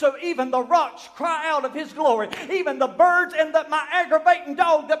breath. So even the rocks cry out of His glory. Even the birds and my aggravating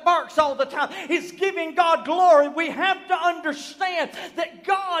dog that barks all the time is giving God glory. We have to understand that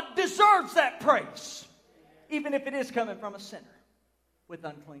God deserves that praise, even if it is coming from a sinner with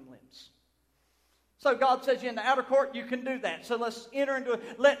unclean lips. So God says, in the outer court, you can do that. So let's enter into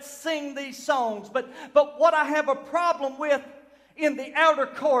it. Let's sing these songs. But what I have a problem with in the outer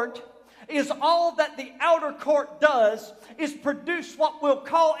court is all that the outer court does is produce what we'll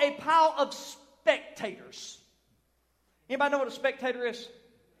call a pile of spectators. Anybody know what a spectator is?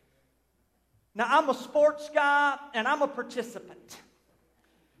 Now, I'm a sports guy and I'm a participant.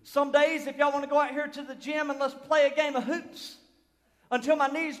 Some days, if y'all want to go out here to the gym and let's play a game of hoops, until my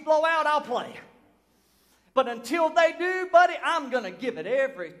knees blow out, I'll play. But until they do, buddy, I'm going to give it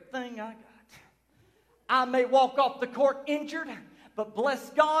everything I got. I may walk off the court injured, but bless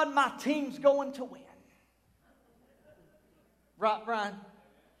God, my team's going to win. Right, Brian?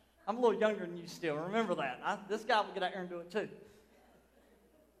 I'm a little younger than you still. Remember that. This guy will get out here and do it too.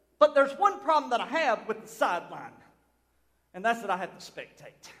 But there's one problem that I have with the sideline, and that's that I have to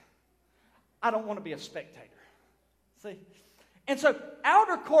spectate. I don't want to be a spectator. See? And so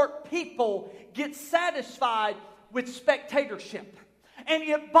outer court people get satisfied with spectatorship. And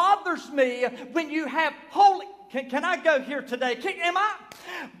it bothers me when you have holy... Can I go here today?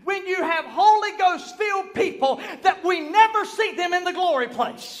 When you have Holy Ghost filled people that we never see them in the glory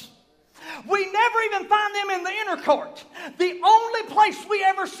place. We never even find them in the inner court. The only place we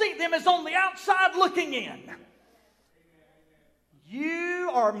ever see them is on the outside looking in. You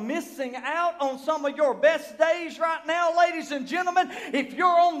are missing out on some of your best days right now, ladies and gentlemen. If you're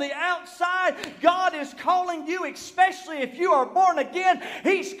on the outside, God is calling you, especially if you are born again.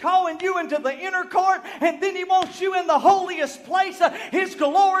 He's calling you into the inner court, and then He wants you in the holiest place. His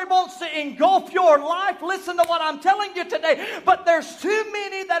glory wants to engulf your life. Listen to what I'm telling you today. But there's too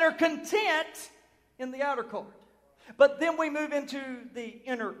many that are content in the outer court. But then we move into the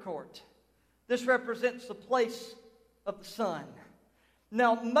inner court. This represents the place of the Son.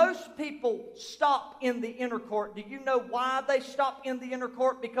 Now, most people stop in the inner court. Do you know why they stop in the inner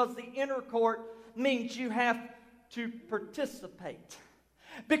court? Because the inner court means you have to participate.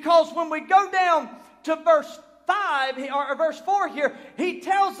 Because when we go down to verse 5, or verse 4 here, he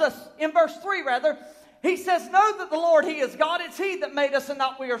tells us, in verse 3 rather, he says, know that the Lord, He is God. It's He that made us and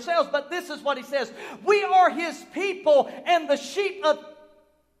not we ourselves. But this is what He says. We are His people and the sheep of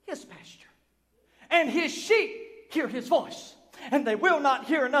His pasture. And His sheep hear His voice, and they will not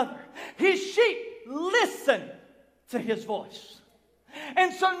hear another. His sheep listen to His voice.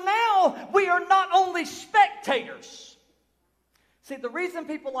 And so now we are not only spectators. See, the reason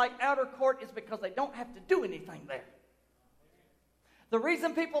people like outer court is because they don't have to do anything there. The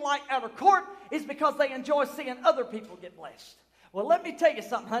reason people like outer court is because they enjoy seeing other people get blessed. Well, let me tell you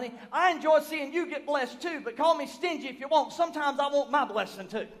something, honey. I enjoy seeing you get blessed too, but call me stingy if you want. Sometimes I want my blessing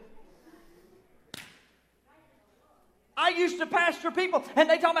too. I used to pastor people, and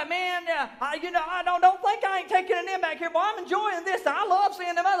they talk about, man, I don't think I ain't taking it in back here. Boy, I'm enjoying this. I love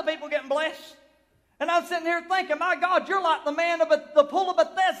seeing them other people getting blessed. And I'm sitting here thinking, my God, you're like the man of the pool of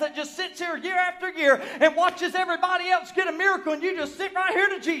Bethesda that just sits here year after year and watches everybody else get a miracle, and you just sit right here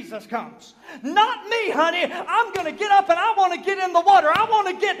till Jesus comes. Not me, honey. I'm going to get up, and I want to get in the water. I want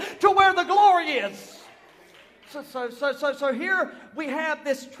to get to where the glory is. So here we have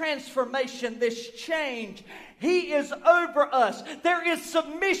this transformation, this change. He is over us. There is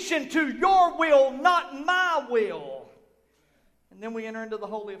submission to your will, not my will. And then we enter into the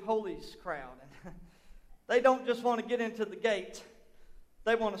Holy of Holies crowd. And they don't just want to get into the gate.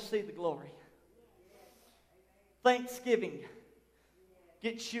 They want to see the glory. Thanksgiving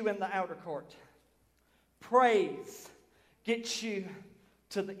gets you in the outer court. Praise gets you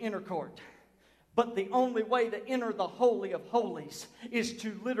to the inner court. But the only way to enter the Holy of Holies is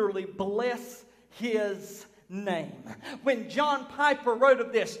to literally bless His name. When John Piper wrote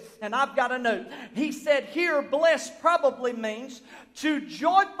of this, and I've got a note, he said here, bless probably means to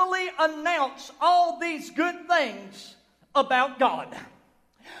joyfully announce all these good things about God.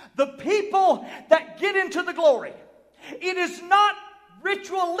 The people that get into the glory, it is not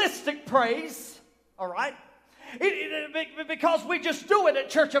ritualistic praise, all right? Because we just do it at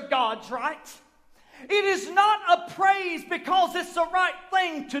Church of God's, right? It is not a praise because it's the right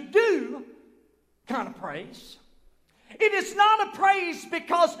thing to do kind of praise. It is not a praise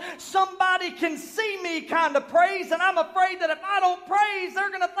because somebody can see me kind of praise, and I'm afraid that if I don't praise, they're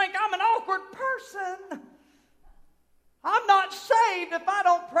going to think I'm an awkward person. I'm not saved if I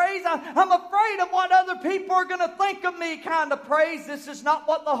don't praise. I'm afraid of what other people are going to think of me kind of praise. This is not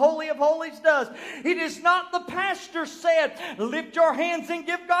what the Holy of Holies does. It is not the pastor said, lift your hands and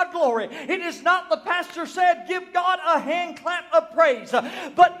give God glory. It is not the pastor said, give God a hand clap of praise.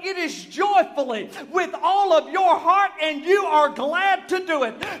 But it is joyfully with all of your heart, and you are glad to do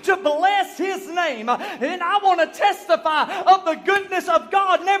it, to bless His name. And I want to testify of the goodness of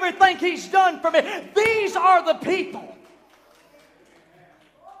God and everything He's done for me. These are the people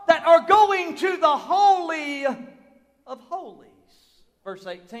that are going to the Holy of Holies. Verse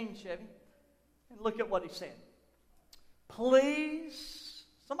 18, Chevy. And look at what he said. Please.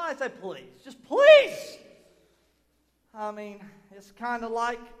 Somebody say please. Just please. I mean, it's kind of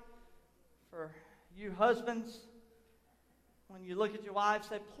like for you husbands, when you look at your wife,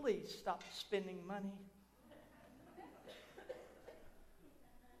 say, please stop spending money.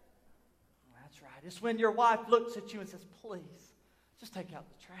 That's That's right. It's when your wife looks at you and says, please, just take out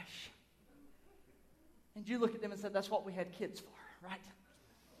the trash. And you look at them and say, that's what we had kids for, right?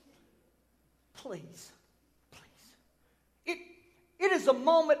 Please. It is a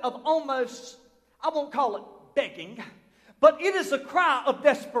moment of almost, I won't call it begging, but it is a cry of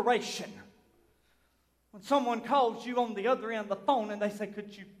desperation. When someone calls you on the other end of the phone and they say,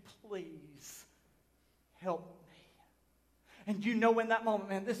 could you please help me? And you know in that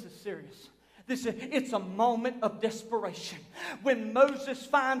moment, man, this is serious. It's a moment of desperation. When Moses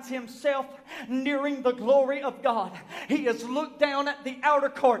finds himself nearing the glory of God, he has looked down at the outer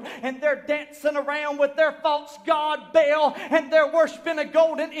court and they're dancing around with their false god Baal and they're worshiping a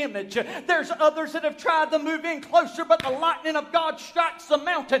golden image. There's others that have tried to move in closer, but the lightning of God strikes the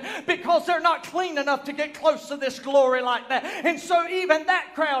mountain because they're not clean enough to get close to this glory like that. And so even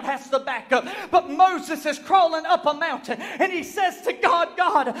that crowd has to back up. But Moses is crawling up a mountain and he says to God,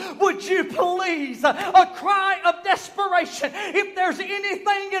 God, would you please, a cry of desperation. If there's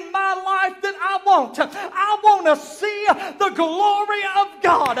anything in my life that I want to see the glory of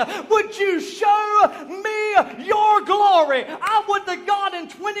God. Would you show me your glory? I would to God in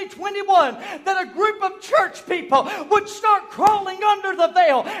 2021 that a group of church people would start crawling under the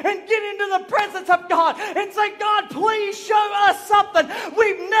veil and get into the presence of God and say, God, please show us something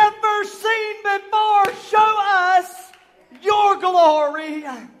we've never seen before. Show us your glory.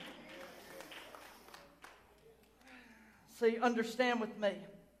 See, understand with me,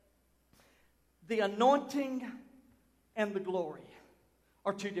 the anointing and the glory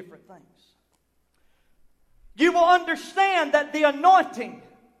are two different things. You will understand that the anointing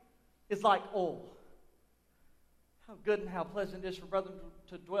is like oil. How good and how pleasant it is for brethren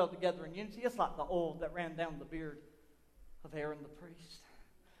to dwell together in unity. It's like the oil that ran down the beard of Aaron the priest,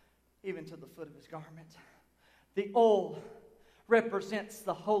 even to the foot of his garment. The oil represents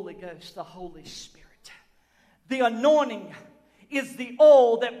the Holy Ghost, the Holy Spirit. The anointing is the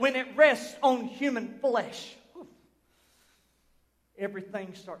oil that when it rests on human flesh,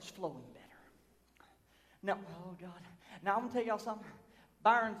 everything starts flowing better. Now, oh God. Now, I'm going to tell y'all something.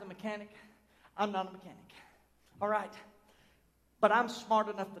 Byron's a mechanic. I'm not a mechanic. All right. But I'm smart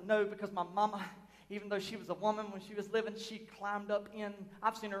enough to know because my mama, even though she was a woman when she was living, she climbed up in,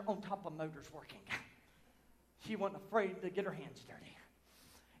 I've seen her on top of motors working. She wasn't afraid to get her hands dirty.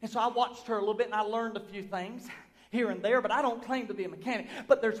 And so I watched her a little bit and I learned a few things here and there, but I don't claim to be a mechanic.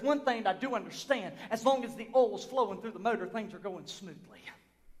 But there's one thing I do understand. As long as the oil's flowing through the motor, things are going smoothly.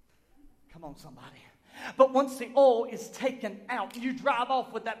 Come on, somebody. But once the oil is taken out, you drive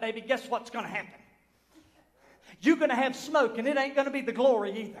off with that baby, guess what's going to happen? You're going to have smoke, and it ain't going to be the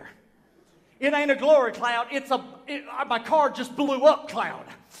glory either. It ain't a glory cloud. My car just blew up cloud.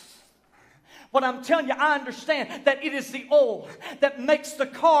 But I'm telling you, I understand that it is the oil that makes the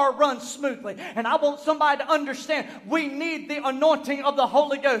car run smoothly. And I want somebody to understand we need the anointing of the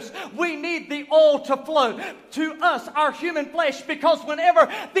Holy Ghost. We need the oil to flow to us, our human flesh, because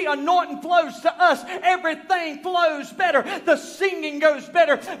whenever the anointing flows to us, everything flows better. The singing goes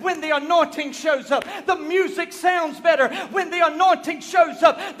better when the anointing shows up. The music sounds better when the anointing shows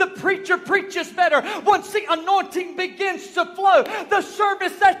up. The preacher preaches better once the anointing begins to flow. The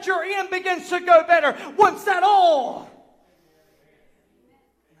service that you're in begins to go better once that all.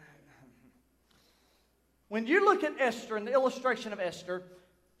 When you look at Esther and the illustration of Esther,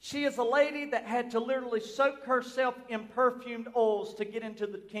 she is a lady that had to literally soak herself in perfumed oils to get into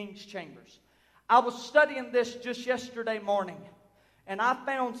the king's chambers. I was studying this just yesterday morning, and I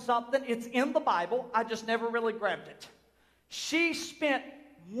found something. It's in the Bible. I just never really grabbed it. She spent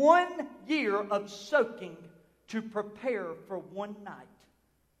 1 year of soaking to prepare for one night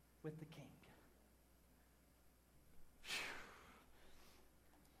with the king.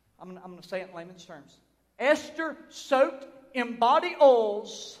 I'm going to say it in layman's terms. Esther soaked in body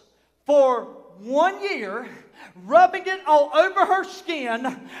oils for 1 year, rubbing it all over her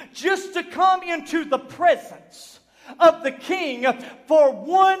skin just to come into the presence of the king for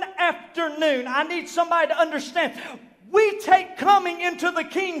one afternoon. I need somebody to understand. We take coming into the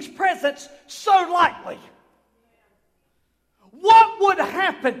king's presence so lightly. What would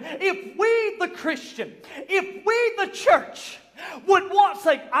happen if we, the Christian, if we, the church, would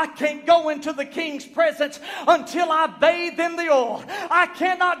say, I can't go into the king's presence until I bathe in the oil. I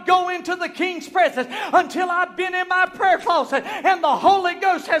cannot go into the king's presence until I've been in my prayer closet and the Holy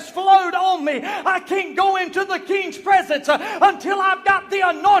Ghost has flowed on me. I can't go into the king's presence until I've got the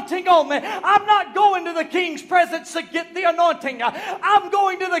anointing on me. I'm not going to the king's presence to get the anointing. I'm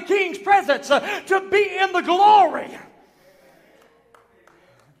going to the king's presence to be in the glory.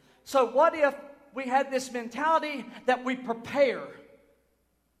 So what if we had this mentality that we prepare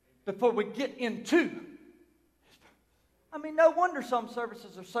before we get into. I mean, no wonder some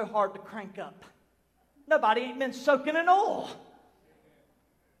services are so hard to crank up. Nobody ain't been soaking in oil.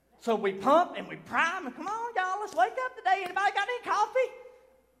 So we pump and we prime, and come on, y'all, let's wake up today. Anybody got any coffee?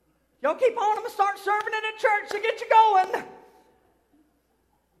 Y'all keep on, I'm going to start serving it at church to get you going.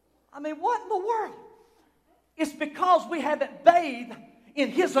 I mean, what in the world? It's because we haven't bathed in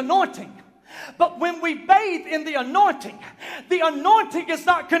His anointing. But when we bathe in the anointing is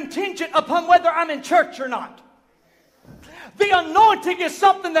not contingent upon whether I'm in church or not. The anointing is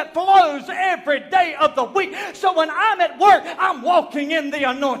something that flows every day of the week. So when I'm at work, I'm walking in the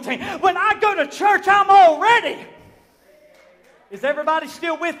anointing. When I go to church, I'm already. Is everybody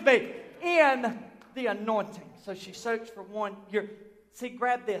still with me? In the anointing. So she soaks for 1 year. See,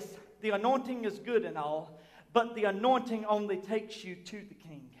 grab this. The anointing is good and all, but the anointing only takes you to the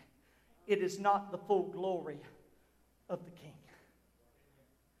King. It is not the full glory of the King.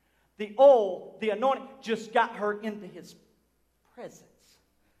 The oil, the anointing, just got her into His presence,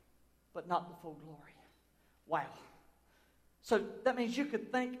 but not the full glory. Wow. So that means you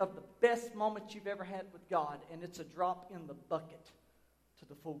could think of the best moments you've ever had with God, and it's a drop in the bucket to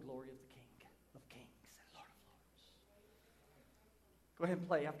the full glory of the King of Kings and Lord of Lords. Go ahead and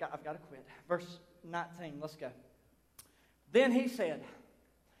play. I've got to quit. Verse 19. Let's go. Then He said,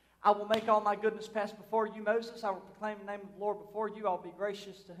 I will make all my goodness pass before you, Moses. I will proclaim the name of the Lord before you. I will be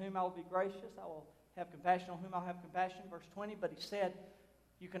gracious to whom I will be gracious. I will have compassion on whom I will have compassion. Verse 20, but He said,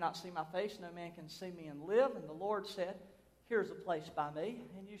 you cannot see my face. No man can see me and live. And the Lord said, here is a place by me,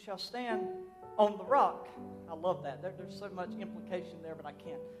 and you shall stand on the rock. I love that. There's so much implication there, but I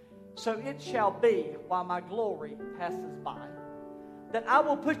can't. So it shall be, while my glory passes by, that I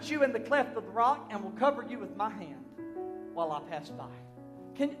will put you in the cleft of the rock and will cover you with my hand while I pass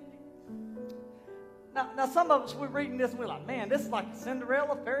by. Now, some of us, we're reading this and we're like, man, this is like a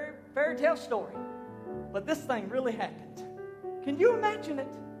Cinderella fairy tale story. But this thing really happened. Can you imagine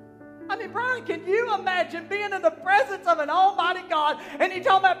it? I mean, Brian, can you imagine being in the presence of an almighty God and He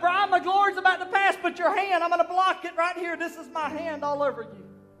told me, Brian, my glory's about to pass, but your hand, I'm going to block it right here. This is my hand all over you.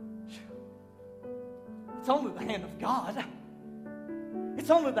 It's only the hand of God. It's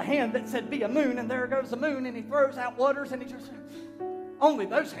only the hand that said, be a moon, and there goes the moon, and He throws out waters, and He just... Only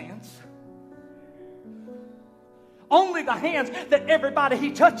those hands. Only the hands that everybody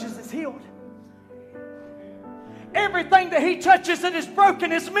He touches is healed. Everything that He touches that is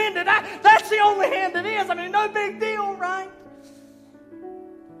broken is mended. That's the only hand it is. I mean, no big deal, right?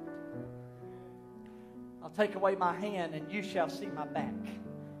 I'll take away my hand and you shall see my back,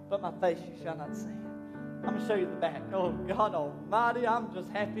 but my face you shall not see. I'm going to show you the back. Oh, God Almighty, I'm just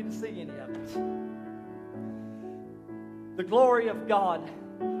happy to see any of it. The glory of God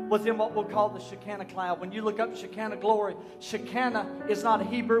was in what we'll call the Shekinah cloud. When you look up Shekinah glory, Shekinah is not a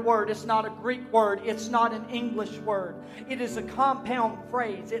Hebrew word. It's not a Greek word. It's not an English word. It is a compound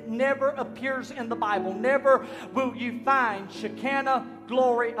phrase. It never appears in the Bible. Never will you find Shekinah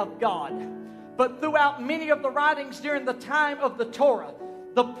glory of God. But throughout many of the writings during the time of the Torah,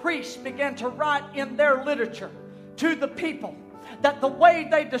 the priests began to write in their literature to the people that the way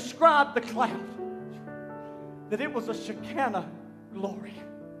they described the cloud, that it was a Shekinah glory.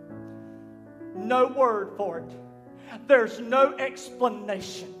 No word for it. There's no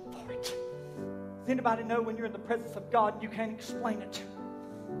explanation for it. Does anybody know when you're in the presence of God, you can't explain it?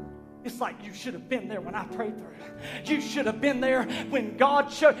 It's like you should have been there when I prayed through. You should have been there when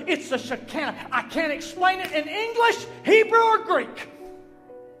God showed. It's a Shekinah. I can't explain it in English, Hebrew, or Greek.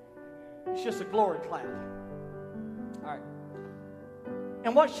 It's just a glory cloud. All right.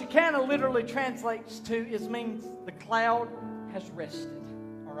 And what Shekinah literally translates to means the cloud has rested.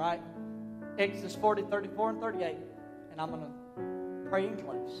 All right. Exodus 40, 34, and 38. And I'm going to pray and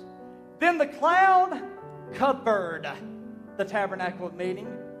close. Then the cloud covered the tabernacle of meeting,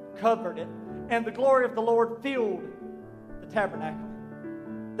 covered it, and the glory of the Lord filled the tabernacle.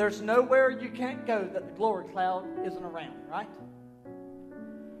 There's nowhere you can't go that the glory cloud isn't around, right?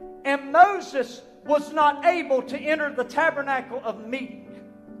 And Moses was not able to enter the tabernacle of meeting.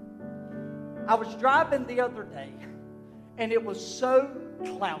 I was driving the other day, and it was so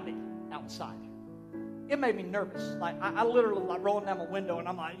cloudy outside. It made me nervous. Like I literally was rolling down my window, and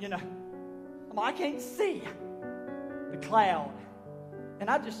I'm like, I can't see the cloud. And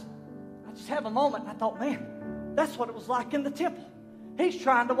I just have a moment, and I thought, man, that's what it was like in the temple. He's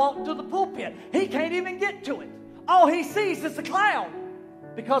trying to walk to the pulpit. He can't even get to it. All he sees is the cloud,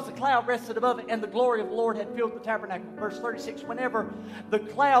 because the cloud rested above it, and the glory of the Lord had filled the tabernacle. Verse 36, whenever the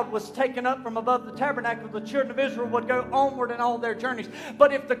cloud was taken up from above the tabernacle, the children of Israel would go onward in all their journeys.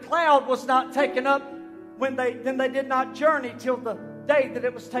 But if the cloud was not taken up, then they did not journey till the day that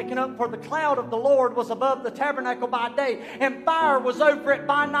it was taken up, for the cloud of the Lord was above the tabernacle by day, and fire was over it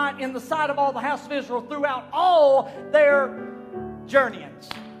by night in the sight of all the house of Israel throughout all their journeyings.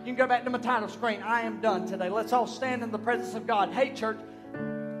 You can go back to my title screen. I am done today. Let's all stand in the presence of God. Hey, church,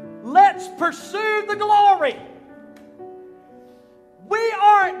 let's pursue the glory. We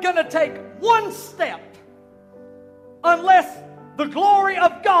aren't going to take one step unless the glory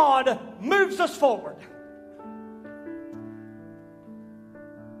of God moves us forward.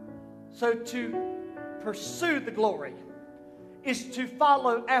 So to pursue the glory is to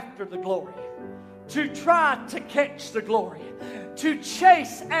follow after the glory, to try to catch the glory, to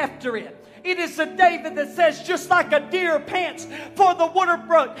chase after it. It is a David that says, just like a deer pants for the water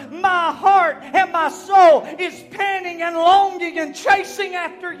brook, my heart and my soul is panting and longing and chasing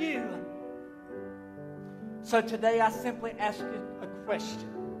after you. So today I simply ask you a question.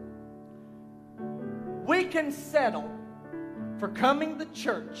 We can settle for coming to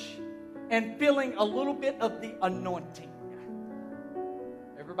church and feeling a little bit of the anointing.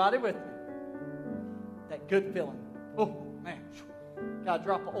 Everybody with me? That good feeling. Oh, man. God,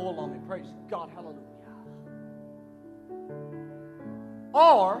 drop of oil on me. Praise God. Hallelujah.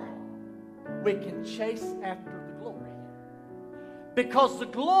 Or we can chase after the glory. Because the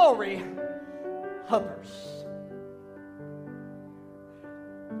glory hovers.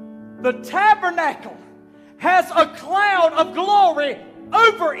 The tabernacle has a cloud of glory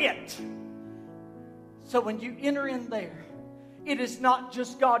over it. So when you enter in there, it is not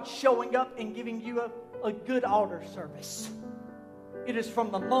just God showing up and giving you a good altar service. It is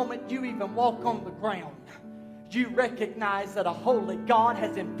from the moment you even walk on the ground, you recognize that a holy God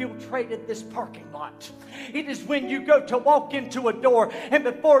has infiltrated this parking lot. It is when you go to walk into a door, and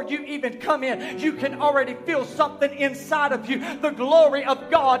before you even come in, you can already feel something inside of you. The glory of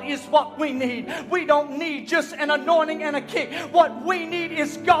God is what we need. We don't need just an anointing and a kick. What we need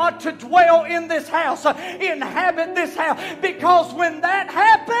is God to dwell in this house, inhabit this house. Because when that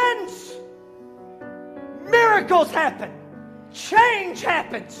happens, miracles happen. Change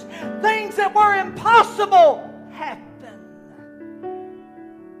happens. Things that were impossible happen.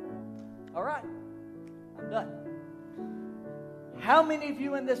 All right, I'm done. How many of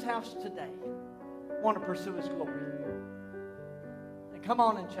you in this house today want to pursue His glory? And come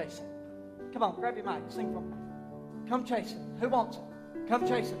on and chase it. Come on, grab your mic, sing from me. Come chase it. Who wants it? Come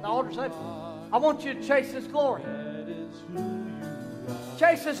chase it. The altar's open. I want you to chase His glory.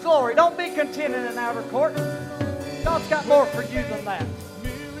 Chase His glory. Don't be content in an outer court. God's got more for you than that.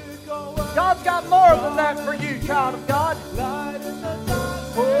 God's got more than that for you, child of God.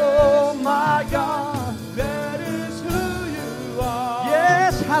 Oh my God, that is who you are.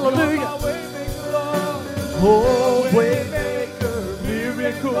 Yes, hallelujah. Oh, waymaker,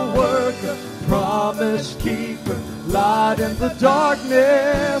 miracle worker, promise keeper, light in the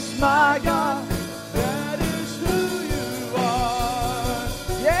darkness, my God. That is who you are.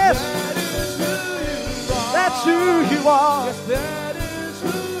 Yes, that is who you are. That's who you are. Yes, that is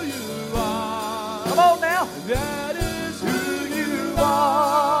who you are. Come on now. That is who you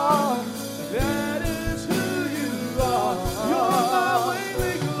are. That is who you are. You're my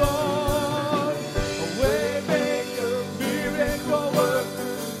waymaker, Lord. A waymaker, miracle worker,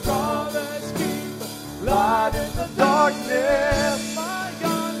 promise keeper, light in the darkness, my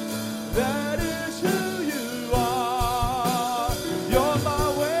God. That is who you are. You're my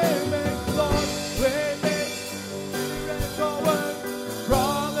waymaker, Lord. Waymaker, miracle worker,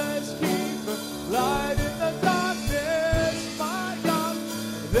 promise keeper, light in the darkness, my God.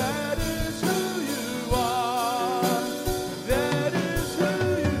 That is who you are. That is who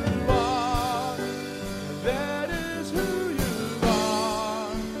you are. That is who you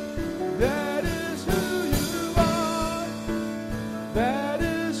are. That is who you are. That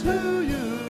is who